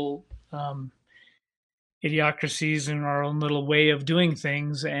own little idiocracies and our own little way of doing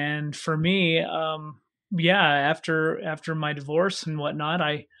things. And for me, after my divorce and whatnot,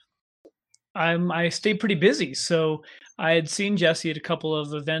 I stayed pretty busy. So I had seen Jessie at a couple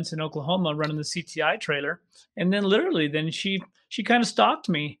of events in Oklahoma running the CTI trailer, and then literally, then she kind of stalked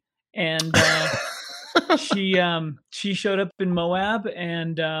me, and she showed up in Moab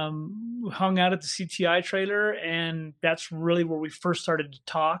and hung out at the CTI trailer, and that's really where we first started to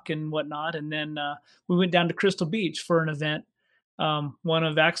talk and whatnot. And then we went down to Crystal Beach for an event, one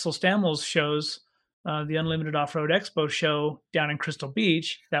of Axel Stammel's shows, the Unlimited Off-Road Expo show down in Crystal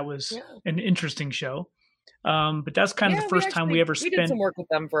Beach. That was an interesting show. But that's kind of the first time we ever spent. We did some work with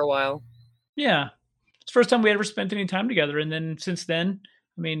them for a while. Yeah, it's the first time we ever spent any time together. And then since then,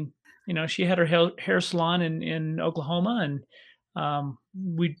 I mean, she had her hair salon in Oklahoma, and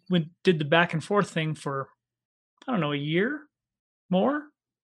we did the back and forth thing for, I don't know, a year more.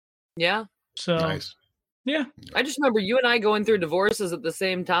 Yeah. So nice. Yeah. I just remember you and I going through divorces at the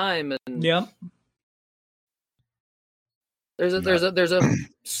same time, and yeah. There's a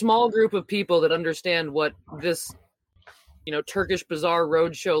small group of people that understand what this, Turkish Bazaar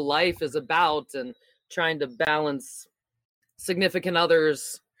Roadshow life is about, and trying to balance significant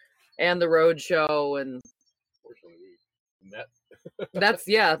others and the roadshow, and that's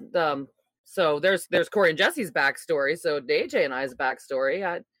so there's Corey and Jesse's backstory. So AJ and I's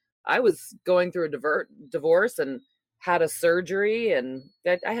backstory. I was going through a divorce and had a surgery, and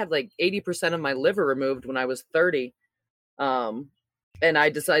I had like 80% of my liver removed when I was 30. And I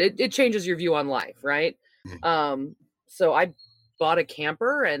decided it changes your view on life, right? So I bought a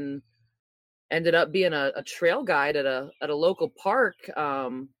camper and ended up being a trail guide at a local park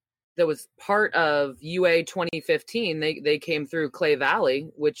that was part of UA 2015. They came through Clay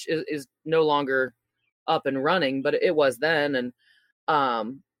Valley, which is no longer up and running, but it was then. And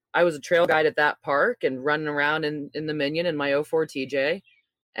I was a trail guide at that park and running around in the Minion in my 04 TJ.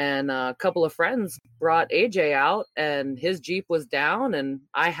 And a couple of friends brought AJ out, and his Jeep was down, and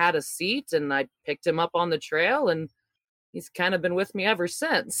I had a seat, and I picked him up on the trail, and he's kind of been with me ever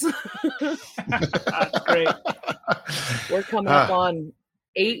since. That's great. We're coming up on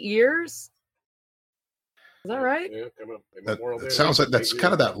 8 years. Is that right? Yeah, come up. It sounds like that's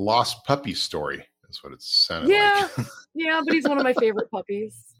kind of that lost puppy story. That's what it sounded like. Yeah, but he's one of my favorite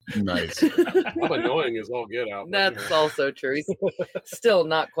puppies. Nice. I'm annoying as all get out. That's also true. He's still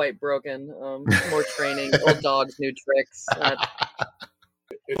not quite broken. More training, old dogs, new tricks.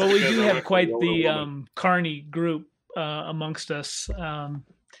 Well, we do have quite the carny group amongst us.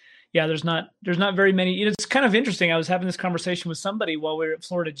 There's not very many. It's kind of interesting. I was having this conversation with somebody while we were at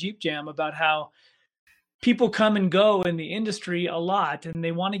Florida Jeep Jam about how people come and go in the industry a lot, and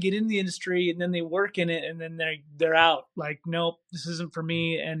they want to get in the industry, and then they work in it, and then they're out. Like, nope, this isn't for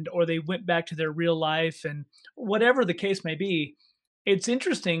me, or they went back to their real life, and whatever the case may be. It's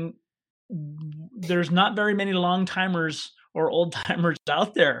interesting. There's not very many long timers or old timers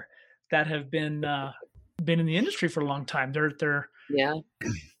out there that have been in the industry for a long time. They're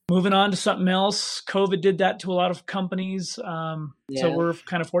moving on to something else. COVID did that to a lot of companies, so we're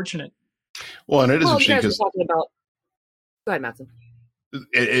kind of fortunate. Well, and it is interesting because talking about. Go ahead, Matson.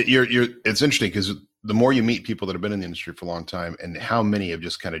 It's interesting because the more you meet people that have been in the industry for a long time, and how many have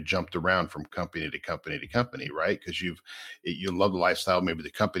just kind of jumped around from company to company to company, right? Because you love the lifestyle, maybe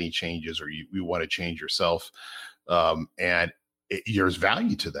the company changes, or you want to change yourself, and there's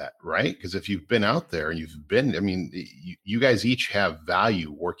value to that, right? Because if you've been out there and you guys each have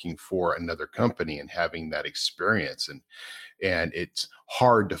value working for another company and having that experience, and it's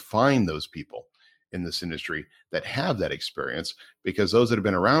hard to find those people in this industry that have that experience, because those that have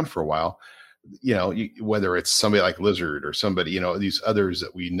been around for a while, whether it's somebody like Lizard or somebody, these others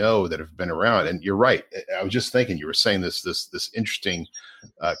that we know that have been around. And you're right. I was just thinking, you were saying this interesting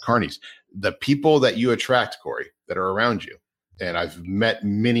carnies, the people that you attract, Corey, that are around you. And I've met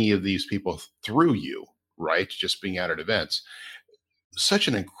many of these people through you, right? Just being out at events, such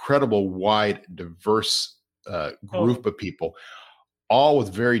an incredible, wide, diverse group of people, all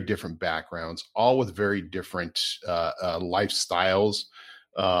with very different backgrounds, all with very different lifestyles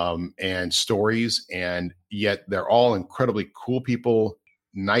and stories, and yet they're all incredibly cool people,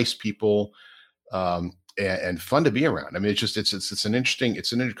 nice people, and fun to be around. I mean, it's an interesting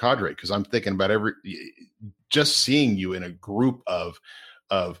cadre, because I'm thinking about just seeing you in a group of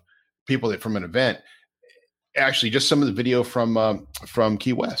people that from an event. actually just some of the video from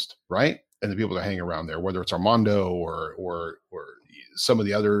Key West, right? And the people that hang around there, whether it's Armando or some of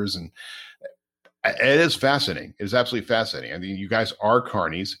the others. And it is fascinating. It is absolutely fascinating. I mean, you guys are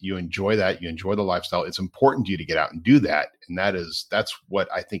carnies. You enjoy that. You enjoy the lifestyle. It's important to you to get out and do that. And that's what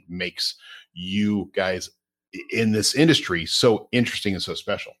I think makes you guys in this industry so interesting and so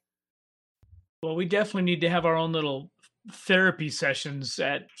special. Well, we definitely need to have our own little therapy sessions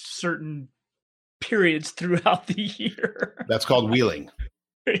at certain periods throughout the year. That's called wheeling.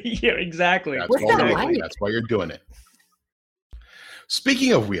 Yeah, exactly. That's why you're doing it.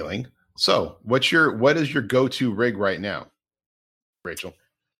 Speaking of wheeling, so what is your go-to rig right now, Rachel?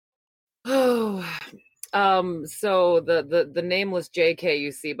 Oh, so the nameless JK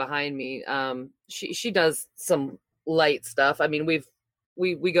you see behind me, she does some light stuff. I mean, we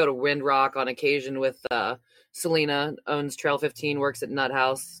go to Windrock on occasion with Selena, owns Trail 15, works at Nut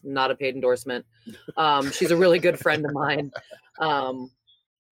House, not a paid endorsement. She's a really good friend of mine.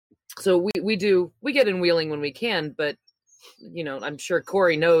 So we get in wheeling when we can, but I'm sure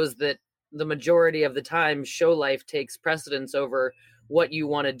Corey knows that the majority of the time show life takes precedence over what you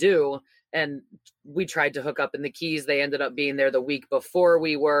want to do. And we tried to hook up in the Keys. They ended up being there the week before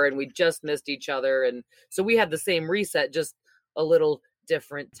we were, and we just missed each other. And so we had the same reset, just a little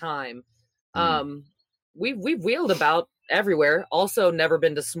different time. We've wheeled about everywhere. Also never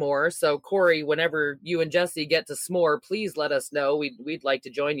been to S'more. So Corey, whenever you and Jesse get to S'more, please let us know. We'd like to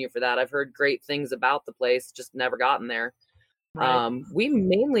join you for that. I've heard great things about the place, just never gotten there. Right. We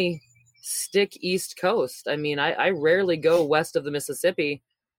mainly stick East Coast. I mean, I rarely go west of the Mississippi.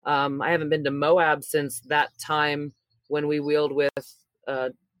 I haven't been to Moab since that time when we wheeled with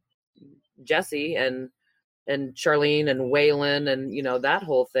Jesse and Charlene and Waylon and that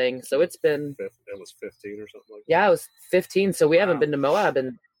whole thing. So it's been it was 15 or something like that. Yeah, it was 15. So we haven't been to Moab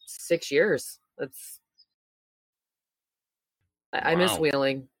in 6 years. I miss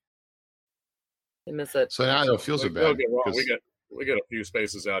wheeling. I miss it. So now it feels bad. Don't get wrong. We got a few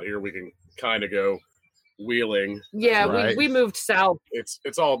spaces out here we can kind of go wheeling. Yeah, right. we moved south. It's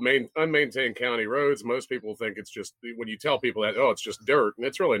all unmaintained county roads. Most people think it's just, when you tell people that, it's just dirt, and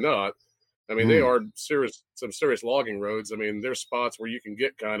it's really not. I mean, they are some serious logging roads. I mean, there's spots where you can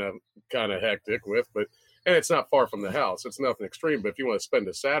get kind of hectic with, and it's not far from the house. It's nothing extreme, but if you want to spend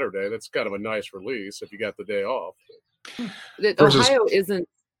a Saturday, that's kind of a nice release if you got the day off. Ohio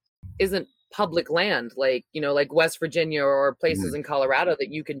isn't public land like West Virginia or places in Colorado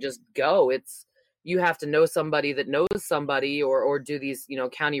that you can just go. You have to know somebody that knows somebody or do these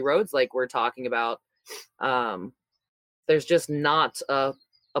county roads like we're talking about. There's just not a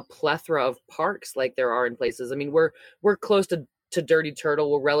plethora of parks like there are in places. I mean, we're close to Dirty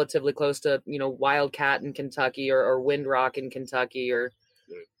Turtle. We're relatively close to Wildcat in Kentucky or Windrock in Kentucky or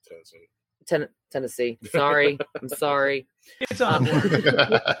Tennessee. Sorry, I'm sorry. It's on.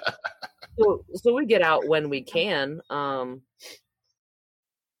 So we get out when we can.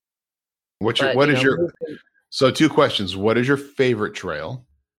 So 2 questions. What is your favorite trail?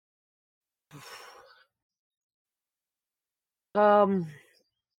 Do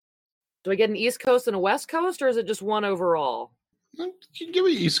I get an East Coast and a West Coast, or is it just one overall? You can give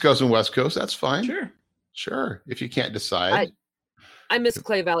me East Coast and West Coast. That's fine. Sure. If you can't decide. I miss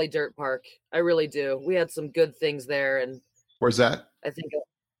Clay Valley Dirt Park. I really do. We had some good things there. And where's that? I think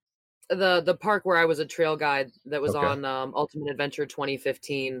the park where I was a trail guide that was on Ultimate Adventure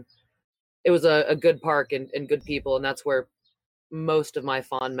 2015. It was a good park and good people, and that's where most of my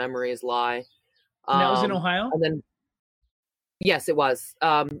fond memories lie. And that was in Ohio? And then, yes, it was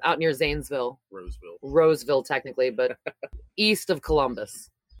out near Zanesville. Roseville, technically, but east of Columbus.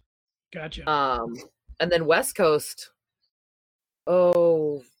 Gotcha. And then West Coast.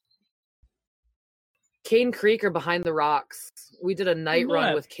 Cane Creek or Behind the Rocks. We did a night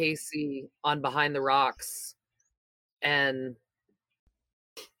run with Casey on Behind the Rocks, and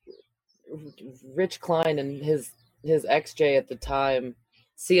Rich Klein and his XJ at the time,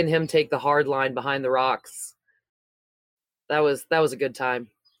 seeing him take the hard line behind the rocks. That was a good time.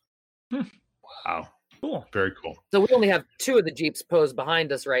 Wow. Cool. Very cool. So we only have 2 of the Jeeps posed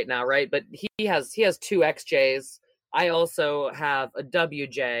behind us right now, right? But he has 2 XJs. I also have a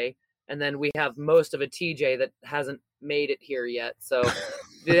WJ, and then we have most of a TJ that hasn't made it here yet. So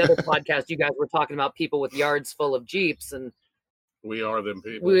the other podcast, you guys were talking about people with yards full of Jeeps, and we are them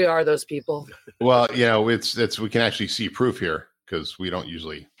people. We are those people. Well, it's we can actually see proof here because we don't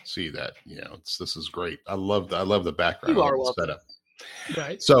usually see that. This is great. I love the background. You are welcome. Setup.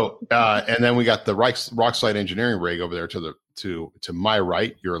 Right. So, and then we got the Rockslide Engineering rig over there to my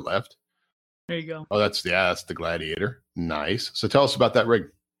right, your left. There you go. Oh, that's the Gladiator. Nice. So tell us about that rig.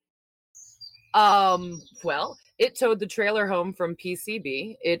 Well, it towed the trailer home from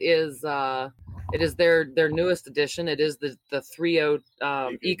PCB. It is their newest edition. It is the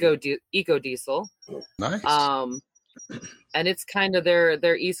 3.0 Eco Diesel. Nice. And it's kind of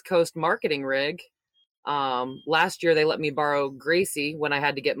their East Coast marketing rig. Last year they let me borrow Gracie when I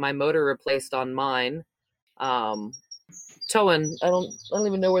had to get my motor replaced on mine. Towing, I don't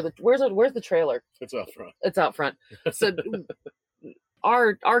even know where's the trailer? It's out front. It's out front. So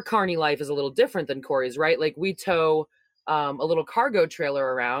our carny life is a little different than Corey's, right? Like we tow a little cargo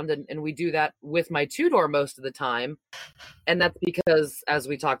trailer around, and we do that with my two-door most of the time. And that's because, as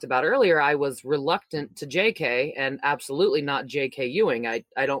we talked about earlier, I was reluctant to JK and absolutely not JK Ewing. I'm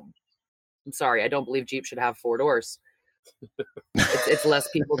sorry, I don't believe Jeep should have 4 doors. It's less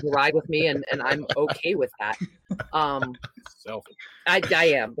people to ride with me, and I'm okay with that. Selfish. I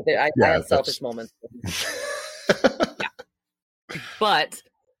am, but I have selfish moments. Yeah. But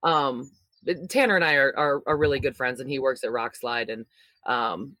Tanner and I are really good friends, and he works at Rockslide, and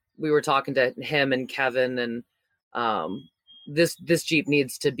we were talking to him and Kevin, and this Jeep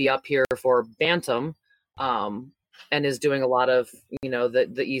needs to be up here for Bantam, and is doing a lot of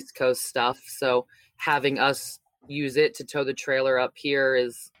the East Coast stuff. So having us use it to tow the trailer up here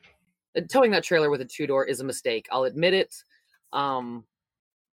is towing that trailer with a 2-door is a mistake. I'll admit it.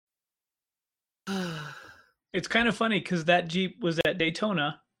 It's kind of funny because that Jeep was at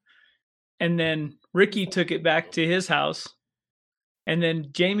Daytona, and then Ricky took it back to his house, and then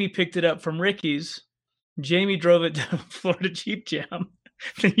Jamie picked it up from Ricky's. Jamie drove it to Florida Jeep Jam.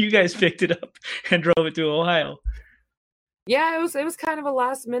 Then you guys picked it up and drove it to Ohio. Yeah, it was kind of a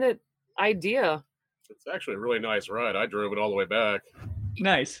last minute idea. It's actually a really nice ride. I drove it all the way back.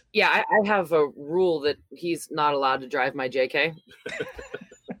 Nice. Yeah, I have a rule that he's not allowed to drive my JK.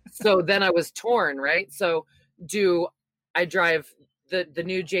 So then I was torn, right? So do I drive the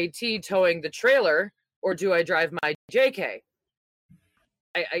new JT towing the trailer, or do I drive my JK?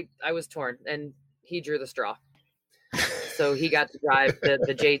 I was torn, and he drew the straw. So he got to drive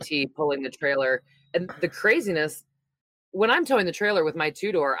the JT pulling the trailer. And the craziness, when I'm towing the trailer with my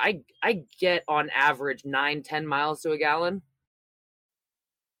 2-door, I get on average 9-10 miles to a gallon.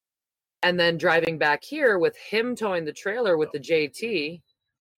 And then driving back here with him towing the trailer with the JT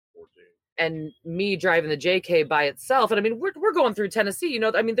and me driving the JK by itself. And I mean, we're going through Tennessee,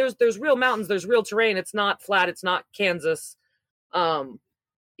 I mean, there's real mountains, there's real terrain. It's not flat. It's not Kansas.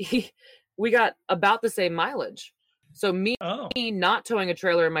 We got about the same mileage. So me not towing a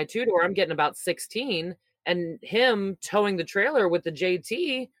trailer in my 2-door, I'm getting about 16, and him towing the trailer with the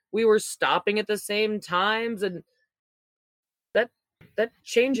JT, we were stopping at the same times, and that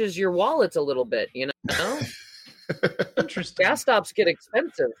changes your wallet a little bit, Interesting. Gas stops get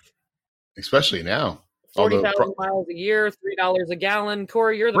expensive, especially now. 40,000 miles a year, $3 a gallon.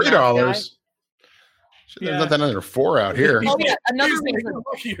 Corey, you're the $3. There's nothing under 4 out here. Oh yeah,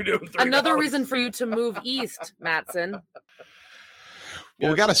 another reason for you to move east, Mattson.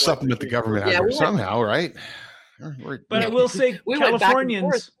 Well, we got to supplement the government out here somehow, right? But I will say,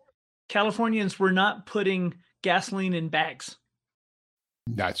 Californians were not putting gasoline in bags.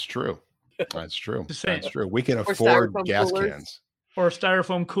 That's true. That's true. That's true. We can afford gas cans. Or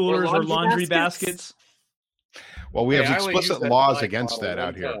styrofoam coolers or laundry baskets. Well, we have explicit laws against that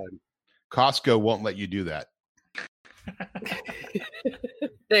out here. Costco won't let you do that.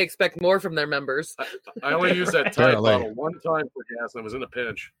 They expect more from their members. I only used that Tide bottle one time for gas, and I was in a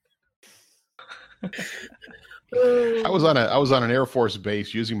pinch. I was on an Air Force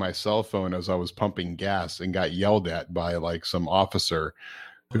base using my cell phone as I was pumping gas and got yelled at by like some officer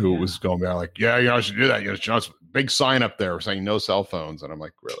who was going down like, yeah, I should do that. It's a big sign up there saying no cell phones. And I'm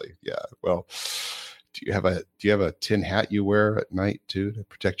like, really? Yeah. Well, do you have a tin hat you wear at night too to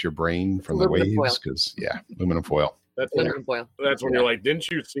protect your brain from the waves? Because aluminum foil. That's when you're like, didn't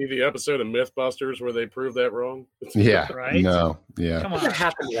you see the episode of Mythbusters where they proved that wrong? Yeah. Right. No. Yeah. Come on. What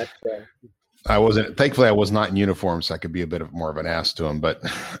happened to that show? Thankfully I was not in uniform, so I could be a bit more of an ass to him, but,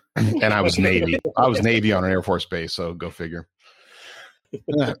 and I was Navy. I was Navy on an Air Force base. So go figure.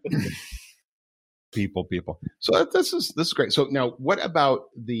 People. So this is great. So now what about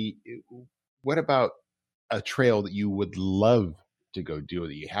a trail that you would love to go do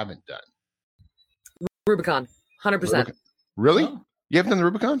that you haven't done? Rubicon, 100%. Really? Oh. You haven't done the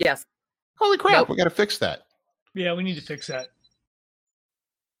Rubicon? Yes. Holy crap! Nope. We got to fix that. Yeah, we need to fix that.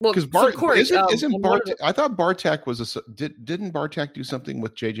 Well, because isn't Bartact? I thought Bartact was didn't Bartact do something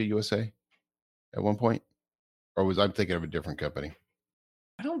with JJ USA at one point, or was I thinking of a different company?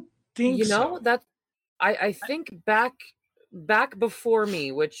 I don't think so. That I think back before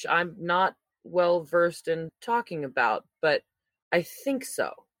me, which I'm not well versed in talking about, but I think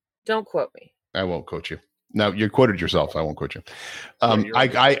so. Don't quote me. I won't quote you. No, you quoted yourself. I won't quote you.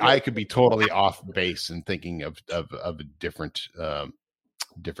 I could be totally off base and thinking of a different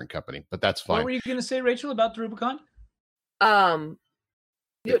company, but that's fine. What were you going to say, Rachel, about the Rubicon?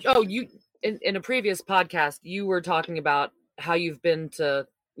 You in a previous podcast, you were talking about how you've been to,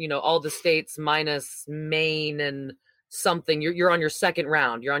 all the states minus Maine and something. You're on your second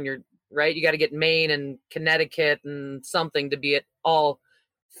round. You're on your right. You got to get Maine and Connecticut and something to be at all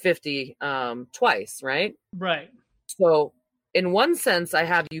 50 twice, right? Right. So in one sense, I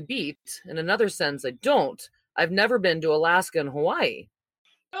have you beat. In another sense, I don't. I've never been to Alaska and Hawaii.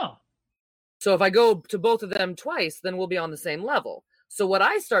 Oh. So if I go to both of them twice, then we'll be on the same level. So what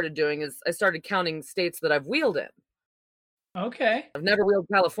I started doing is I started counting states that I've wheeled in. Okay. I've never wheeled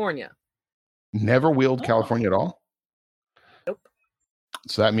California. Never wheeled California at all? Nope.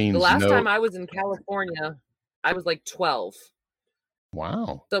 So that means the last time I was in California, I was like 12.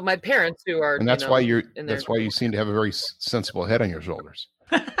 Wow. So my parents, who are, and that's why you seem to have a very sensible head on your shoulders.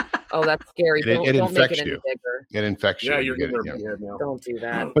 Oh, that's scary. It don't infects make it you. any bigger. It infects you. Yeah, you're getting now. Don't do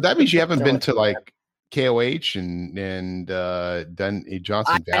that. But that means you haven't been to like KOH and done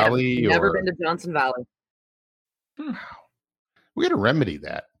Johnson Valley. Never been to Johnson Valley. Wow. We got to remedy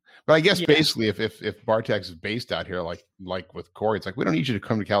that. But I guess basically, if Bartact is based out here, like with Corey, it's like we don't need you to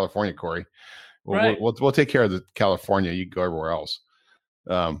come to California, Corey. We'll take care of the California. You can go everywhere else.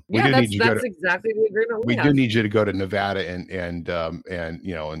 That's exactly the agreement we have. do need you to go to Nevada and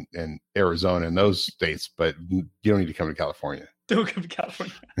Arizona and those states, but you don't need to come to California. Don't come to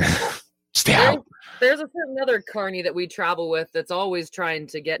California. Stay out. There's a certain other carny that we travel with that's always trying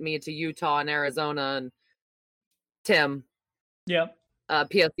to get me to Utah and Arizona, and Tim. Yeah.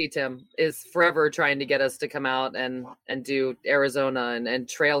 PSC Tim is forever trying to get us to come out and do Arizona and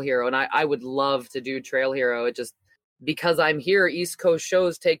Trail Hero. And I would love to do Trail Hero. It just, because I'm here, East Coast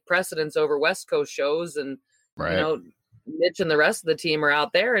shows take precedence over West Coast shows, and Mitch and the rest of the team are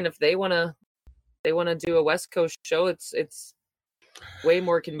out there, and if they want to do a West Coast show, it's way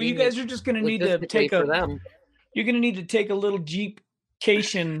more convenient. Well, you guys are just going to need to take for them. You're going to need to take a little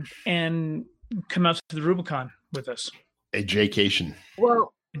Jeep-cation and come out to the Rubicon with us. A J-cation.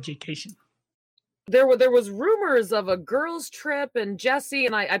 Well, a J-cation. There was rumors of a girls' trip, and Jessie,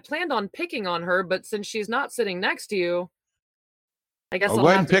 and I planned on picking on her, but since she's not sitting next to you, I guess I'll go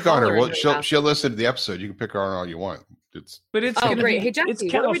ahead and pick on her. Well, and she'll listen to the episode. You can pick her on all you want. It's great. Hey, Jessie,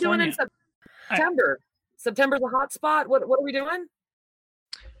 what are we doing in September? September's a hot spot. What are we doing?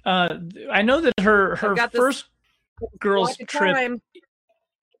 I know that her first girls' trip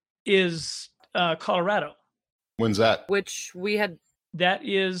is Colorado. When's that? Which we had. That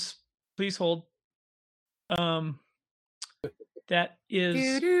is. Please hold. That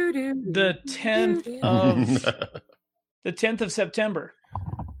is the 10th of September.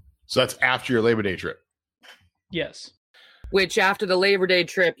 So that's after your Labor Day trip. Yes. Which after the Labor Day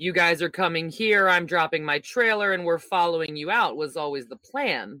trip, you guys are coming here. I'm dropping my trailer, and we're following you out. Was always the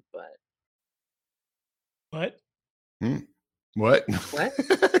plan, but what? What? What?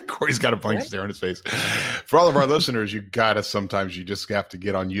 Corey's got a blank stare on his face. For all of our listeners, you just have to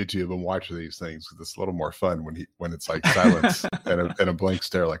get on YouTube and watch these things. It's a little more fun when it's like silence and a blank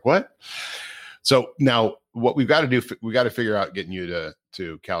stare. Like what? So now what we've got to do, we got to figure out getting you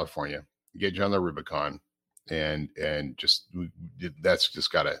to California, get you on the Rubicon, and that's just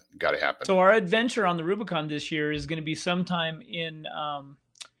gotta happen. So our adventure on the Rubicon this year is going to be sometime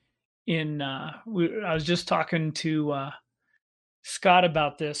I was just talking to Scott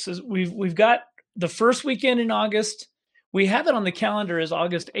about this. We've got the first weekend in August. We have it on the calendar as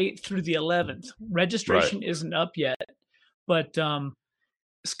August 8th through the 11th. Registration isn't up yet, but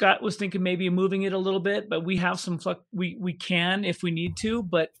Scott was thinking maybe moving it a little bit, but we have some we can if we need to,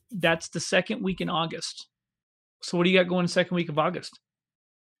 but that's the second week in August. So what do you got going second week of August?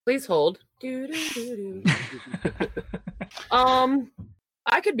 Please hold. I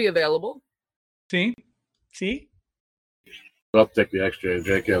could be available. See? I'll take the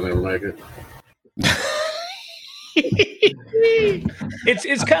XJ. I'll never make it.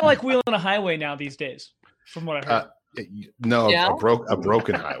 It's kind of like wheeling a highway now these days, from what I heard. A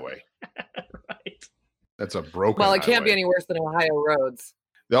broken highway. Right. That's a broken. Well, it can't highway. be any worse than Ohio roads.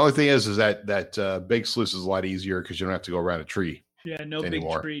 The only thing is that Big Sluice is a lot easier because you don't have to go around a tree. Yeah, no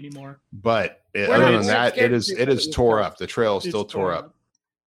anymore. Big tree anymore. But other than that, it is tore up. The trail is still tore up.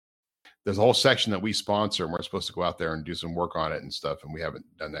 There's a whole section that we sponsor, and we're supposed to go out there and do some work on it and stuff, and we haven't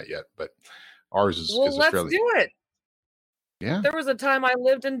done that yet. But ours is. Well, let's do it. Yeah. There was a time I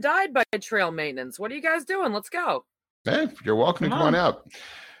lived and died by trail maintenance. What are you guys doing? Let's go. Hey, you're welcome to come on out.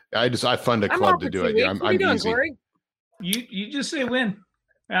 I fund a club to do it. Yeah, I'm doing, easy. Corey? You just say when.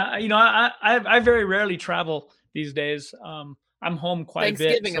 I very rarely travel these days. I'm home quite a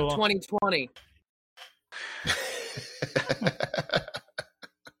bit. Thanksgiving of 2020.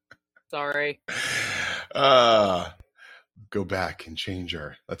 Sorry. Go back and change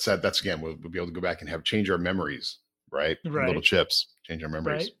our. That's again. We'll be able to go back and change our memories, right? Little chips, change our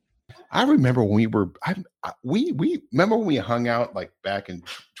memories. Right. I remember when we remember when we hung out like back in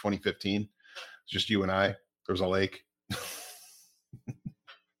 2015, just you and I. There was a lake.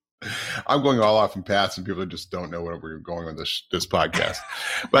 I'm going all off in paths, and people just don't know where we're going with this podcast.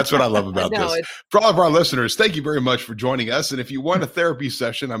 That's what I love about this. For all of our listeners, thank you very much for joining us. And if you want a therapy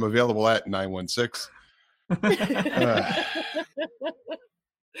session, I'm available at 916.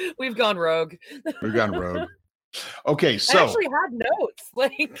 We've gone rogue. Okay, so I actually had notes.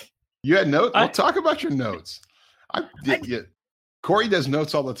 Like you had notes. We'll talk about your notes. Corey does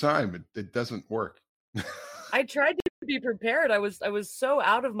notes all the time. It doesn't work. I tried to be prepared. I was so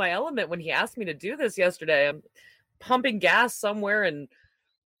out of my element when he asked me to do this yesterday. I'm pumping gas somewhere in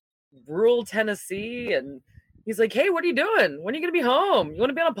rural Tennessee, and he's like, "Hey, what are you doing? When are you gonna be home? You want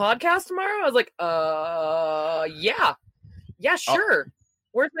to be on a podcast tomorrow?" I was like, yeah, sure.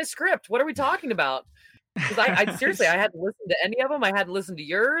 Where's my script? What are we talking about?" Because I seriously, I hadn't listened to any of them. I hadn't listened to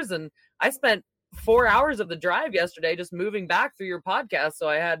yours, and I spent 4 hours of the drive yesterday just moving back through your podcast, so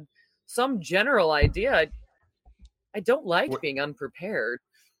I had some general idea. I don't like being unprepared.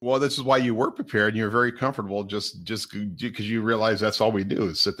 Well, this is why you were prepared, and you're very comfortable just because you realize that's all we do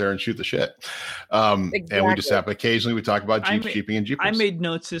is sit there and shoot the shit. Exactly. And we just have occasionally we talk about Jeeping and Jeepers. I made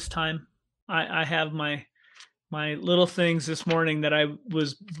notes this time. I have my little things this morning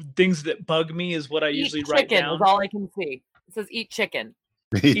things that bug me is what I usually write down. Chicken is all I can see. It says eat chicken.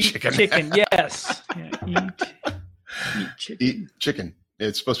 Eat chicken. Yes. Yeah, eat chicken. Eat chicken.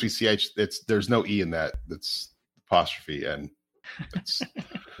 It's supposed to be CH. There's no E in that. That's apostrophe, and it's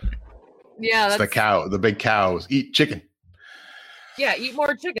that's the cow. The big cows eat chicken. Yeah, eat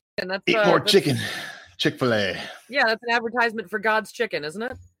more chicken. Eat more chicken. Chick-fil-A. Yeah, that's an advertisement for God's chicken, isn't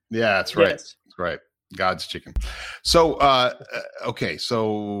it? Yeah, that's right. Yes. That's right. God's chicken. So, okay.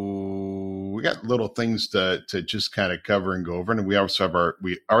 So we got little things to just kind of cover and go over, and we also have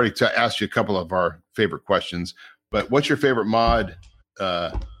we already asked you a couple of our favorite questions. But what's your favorite mod,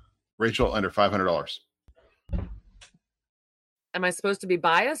 Rachel? Under $500. Am I supposed to be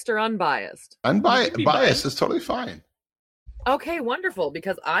biased or unbiased? Biased is totally fine. Okay, wonderful.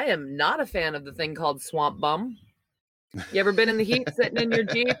 Because I am not a fan of the thing called Swamp Bum. You ever been in the heat sitting in your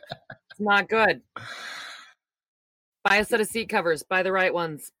Jeep? It's not good. Buy a set of seat covers. Buy the right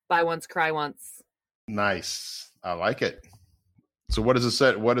ones. Buy once, cry once. Nice. I like it. So what does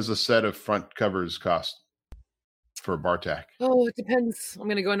a set of front covers cost for a Bartact? Oh, it depends. I'm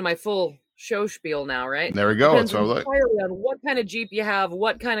going to go into my full show spiel now, right? There we go. Depends entirely on what kind of Jeep you have,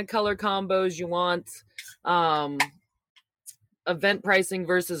 what kind of color combos you want, event pricing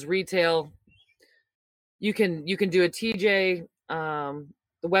versus retail. You can do a TJ.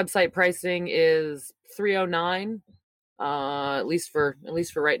 The website pricing is $309, at least for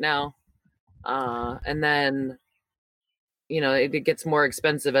right now. And then it gets more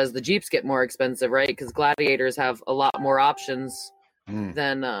expensive as the Jeeps get more expensive, right? Because Gladiators have a lot more options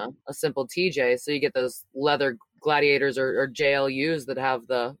than a simple TJ. So you get those leather Gladiators or JLUs that have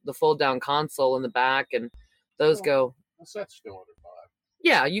the fold down console in the back, and those go. That's still under $500.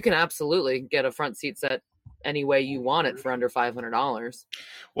 Yeah, you can absolutely get a front seat set any way you want it for under $500.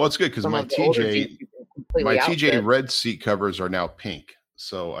 Well, it's good because my TJ red seat covers are now pink.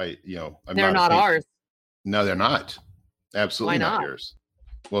 So they're not ours. No, they're not. Absolutely not yours.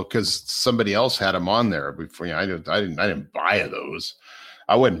 Well, because somebody else had them on there before. I didn't buy those.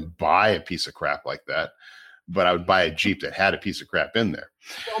 I wouldn't buy a piece of crap like that, but I would buy a Jeep that had a piece of crap in there.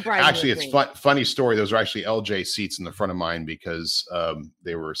 Actually, it's funny story. Those are actually LJ seats in the front of mine because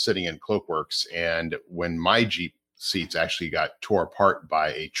they were sitting in Cloakworks, and when my Jeep seats actually got tore apart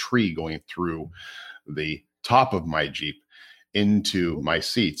by a tree going through the top of my Jeep into my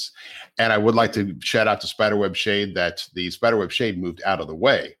seats. And I would like to shout out to Spiderweb Shade that the Spiderweb Shade moved out of the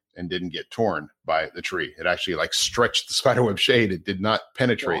way and didn't get torn by the tree. It actually stretched the Spiderweb Shade. It did not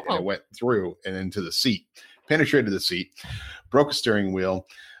penetrate, and it went through and into the seat, penetrated the seat, broke a steering wheel,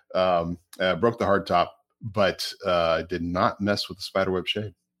 broke the hardtop, but did not mess with the Spiderweb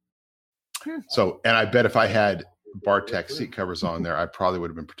Shade. So, and I bet if I had Bartact seat covers on there, I probably would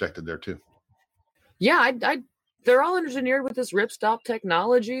have been protected there too. Yeah, they're all engineered with this ripstop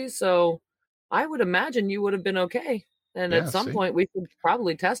technology, so I would imagine you would have been okay. And at some point, we could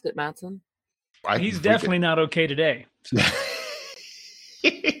probably test it, Mattson. He's definitely not okay today. So.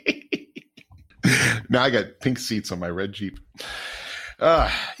 Now I got pink seats on my red Jeep.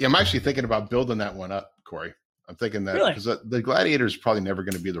 I'm actually thinking about building that one up, Corey. I'm thinking that because the Gladiator is probably never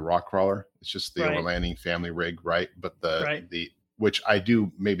going to be the rock crawler. It's just the overlanding family rig, right? But the which I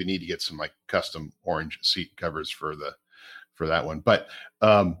do maybe need to get some like custom orange seat covers for that one. But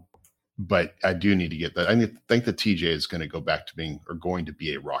I do need to get that. I think the TJ is going to go back to being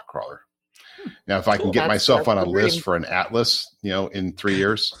a rock crawler. Now, if I can get myself on a list for an Atlas, in 3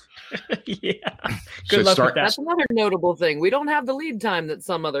 years. Yeah. Good luck with that. That's another notable thing. We don't have the lead time that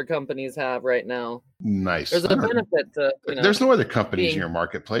some other companies have right now. Nice. There's a benefit to, there's no other companies in your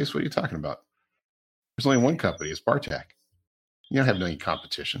marketplace. What are you talking about? There's only one company. It's Bartact. You don't have any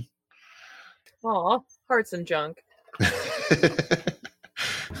competition. Aw, hearts and junk.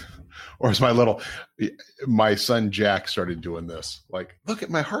 Or as my son Jack started doing this. Like, look at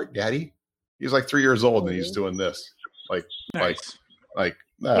my heart, Daddy. He's like 3 years old and he's doing this. Nice.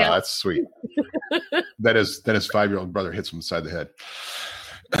 That's sweet. Then his 5-year-old brother hits him beside the head.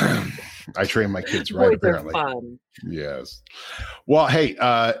 I train my kids right, apparently. Fun. Yes. Well, hey,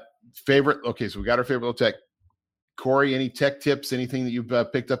 favorite. Okay, so we got our favorite little tech. Corey, any tech tips? Anything that you've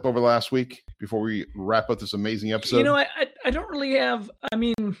picked up over the last week before we wrap up this amazing episode? I don't really have. I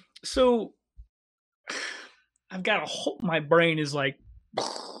mean, so I've got my brain is like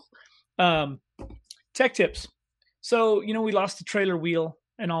tech tips. So we lost the trailer wheel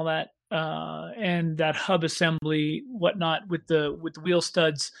and all that, and that hub assembly, whatnot, with the wheel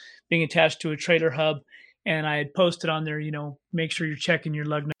studs being attached to a trailer hub. And I had posted on there, make sure you're checking your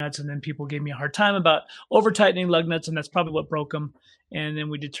lug nuts. And then people gave me a hard time about over tightening lug nuts, and that's probably what broke them. And then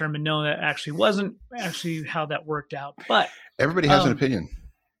we determined, no, that actually wasn't actually how that worked out. But everybody has an opinion.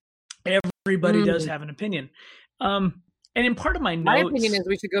 Everybody does have an opinion. And in part of my notes, my opinion is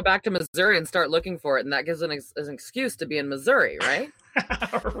we should go back to Missouri and start looking for it, and that gives an excuse to be in Missouri, right?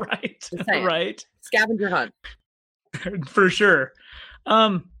 Right. Scavenger hunt for sure.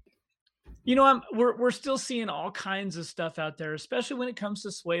 We're still seeing all kinds of stuff out there, especially when it comes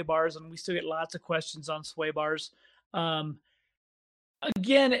to sway bars, and we still get lots of questions on sway bars.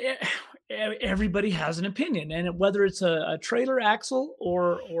 Again, everybody has an opinion, and whether it's a trailer axle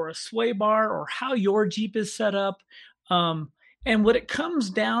or a sway bar or how your Jeep is set up. And what it comes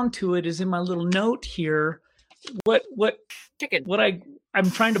down to it is in my little note here, I'm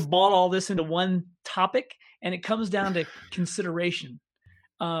trying to ball all this into one topic, and it comes down to consideration.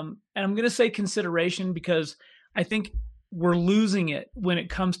 And I'm going to say consideration because I think we're losing it when it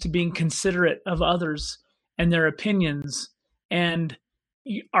comes to being considerate of others and their opinions and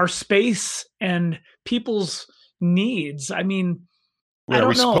our space and people's needs. I mean, I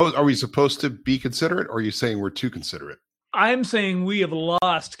don't know. Are we supposed to be considerate, or are you saying we're too considerate? I'm saying we have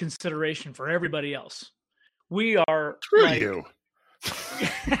lost consideration for everybody else. We are. Screw you.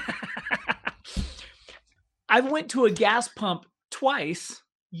 I went to a gas pump twice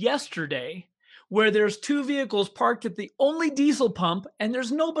yesterday where there's two vehicles parked at the only diesel pump and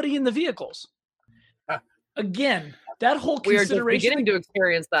there's nobody in the vehicles. Again, that whole consideration. We are just beginning to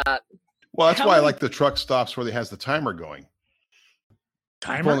experience that. Well, that's why I like the truck stops where they has the timer going.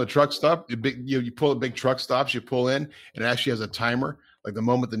 You pull in the truck stop, you pull the big truck stops, you pull in, and it actually has a timer. Like the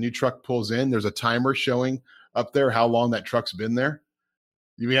moment the new truck pulls in, there's a timer showing up there how long that truck's been there.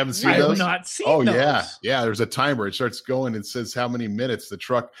 You haven't seen those? I have not seen those. Yeah. There's a timer. It starts going and says how many minutes the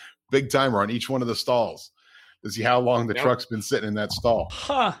truck. Big timer on each one of the stalls to see how long the truck's been sitting in that stall.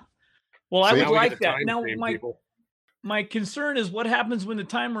 Huh. Well, I would like that. Now, my concern is what happens when the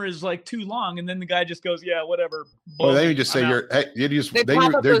timer is like too long, and then the guy just goes, "Yeah, whatever." Well, then you just say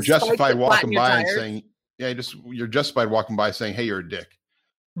they're justified walking by and saying, you're justified walking by saying, "Hey, you're a dick."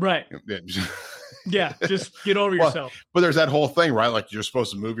 Right. Yeah, just get over yourself. But there's that whole thing, right? Like you're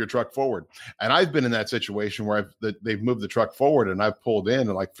supposed to move your truck forward. And I've been in that situation where they've moved the truck forward, and I've pulled in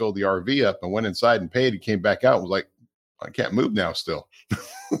and like filled the RV up and went inside and paid and came back out and was like, I can't move now still.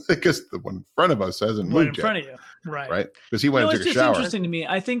 Because the one in front of us hasn't moved in front of you. Right. Because he went and took a shower. It's interesting to me.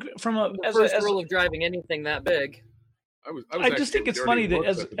 I think from as a rule of driving anything that big. I just think it's funny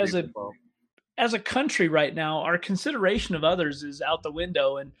that as a country right now, our consideration of others is out the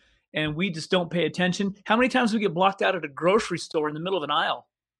window, and we just don't pay attention. How many times we get blocked out at a grocery store in the middle of an aisle?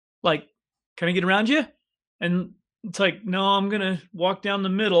 Like, can I get around you? And it's like, no, I'm going to walk down the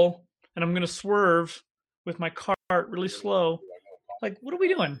middle and I'm going to swerve with my cart really slow. Like, what are we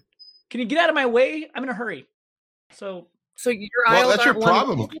doing? Can you get out of my way? I'm in a hurry. So your aisles that's your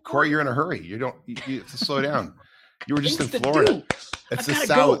problem, Corey. You're in a hurry. You have to slow down. You were just in Florida. It's the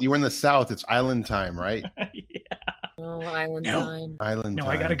South. Go. You were in the South. It's island time, right? Yeah. Oh, island time. Island time.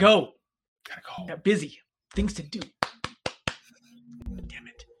 I gotta go. Got busy. Things to do. Damn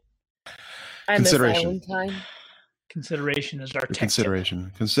it. I miss island time. Consideration is our tech consideration.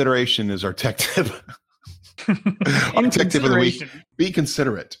 Tip. Consideration is our tech tip. Our tech tip of the week. Be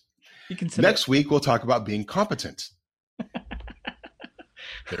considerate. Next week, we'll talk about being competent.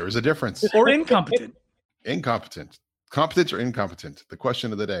 There is a difference. Or incompetent. Incompetent. Competent or incompetent? The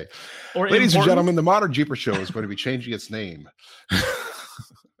question of the day. Or ladies and gentlemen, the Modern Jeeper Show is going to be changing its name.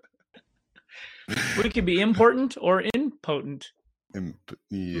 We could be important or impotent.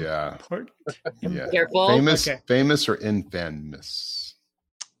 Yeah. Important. Yeah. Careful. Famous or infamous.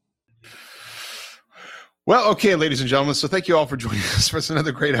 Well, okay, ladies and gentlemen. So thank you all for joining us for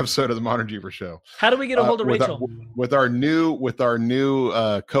another great episode of the Modern Jeeper Show. How do we get a hold of Rachel? With our new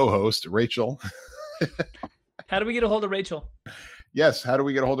co-host, Rachel. How do we get a hold of Rachel? Yes, how do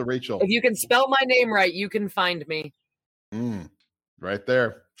we get a hold of Rachel? If you can spell my name right, you can find me. Right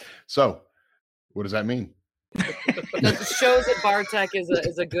there. So, what does that mean? The shows at Bartact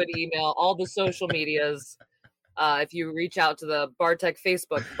is a good email. All the social medias. If you reach out to the Bartact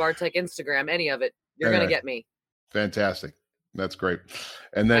Facebook, Bartact Instagram, any of it, you're going to get me. Fantastic. That's great.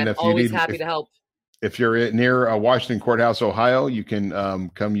 And then I'm always happy to help. If you're near Washington Courthouse, Ohio, you can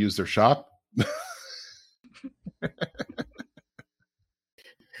come use their shop.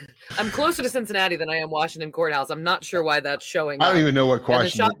 I'm closer to Cincinnati than I am Washington Courthouse. I'm not sure why that's showing. I don't even know what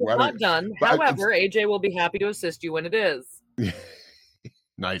question. And the shop is not done. However, AJ will be happy to assist you when it is.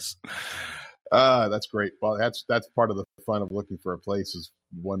 Nice. That's great. Well, that's part of the fun of looking for a place is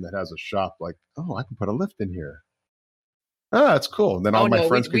one that has a shop. Like, oh, I can put a lift in here. Oh, that's cool. And then all my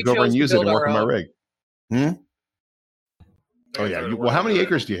friends can go over and use it and work on my rig. Oh yeah. Well, how many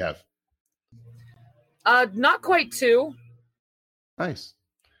acres do you have? Not quite 2. Nice.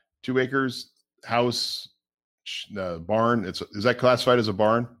 2 acres, house, barn. Is that classified as a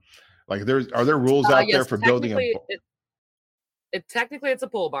barn? Like are there rules out there for building technically it's a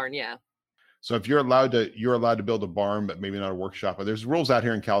pole barn, yeah. So if you're allowed to build a barn, but maybe not a workshop. But there's rules out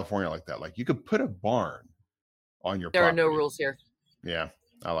here in California like that. Like you could put a barn on your property. There are no rules here. Yeah,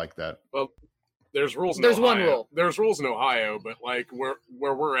 I like that. Well, there's rules. There's one rule. There's rules in Ohio, but like where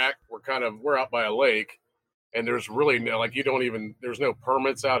we're at, we're out by a lake. And there's really there's no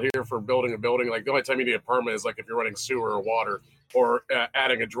permits out here for building a building. Like the only time you need a permit is like if you're running sewer or water or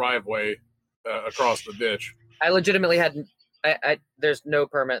adding a driveway across the ditch. I legitimately had, there's no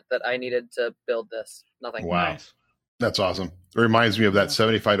permit that I needed to build this. Nothing. Wow. Nice. That's awesome. It reminds me of that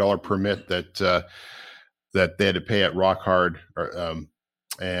 $75 permit that they had to pay at Rock Hard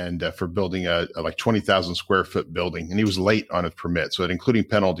and for building a like 20,000 square foot building. And he was late on his permit. So including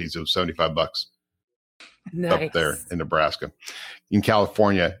penalties, it was $75. Nice. Up there in Nebraska. In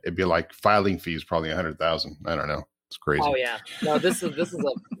California, it'd be like filing fees, probably 100,000. I don't know. It's crazy. Oh yeah. No, this is a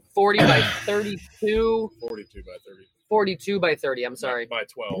 40 by 32. 42 by 30. 42 by 30. I'm sorry. By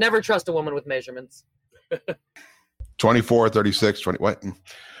 12. Never trust a woman with measurements. 24, 36, 20. What?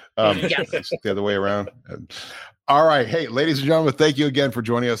 Yes. The other way around. All right. Hey, ladies and gentlemen, thank you again for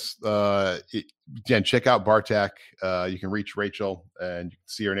joining us. Again, check out Bartact. You can reach Rachel and you can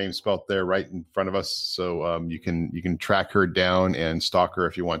see her name spelled there right in front of us. So you can track her down and stalk her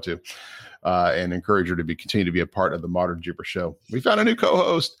if you want to, and encourage her to continue to be a part of the Modern Jeeper Show. We found a new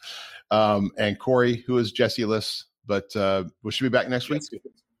co-host, and Corey, who is Jesse-less, but will she be back next week?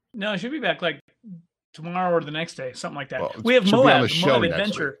 No, she'll be back like tomorrow or the next day, something like that. Well, we have Moab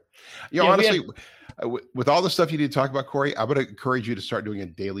Adventure. Honestly, with all the stuff you did talk about, Corey, I would encourage you to start doing a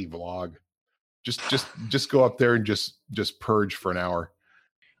daily vlog. Just go up there and just purge for an hour.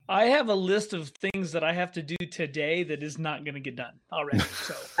 I have a list of things that I have to do today that is not going to get done already.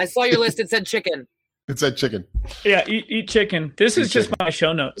 So I saw your list. It said chicken. It said chicken. Yeah, eat chicken. This is just my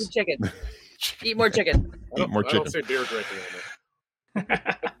show notes. Eat chicken. Eat more chicken. Eat more chicken. I don't say beer drinking on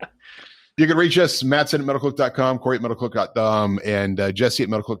it. You can reach us, Mattson at MetalCook.com, Corey at MetalCook.com, and Jesse at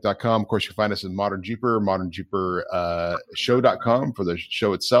MetalCook.com. Of course, you can find us in Modern Jeeper, ModernJeeperShow.com for the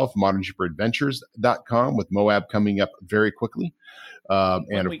show itself, ModernJeeperAdventures.com with Moab coming up very quickly.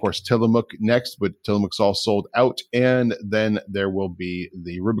 And, of course, Tillamook next, but Tillamook's all sold out. And then there will be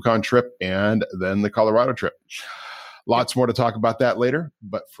the Rubicon trip and then the Colorado trip. Lots more to talk about that later.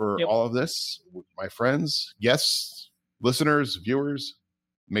 But for all of this, my friends, guests, listeners, viewers,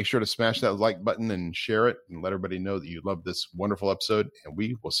 make sure to smash that like button and share it and let everybody know that you love this wonderful episode. And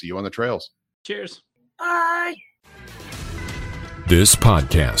we will see you on the trails. Cheers. Bye. This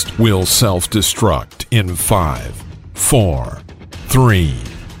podcast will self-destruct in 5, 4, 3,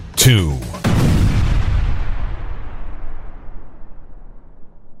 2,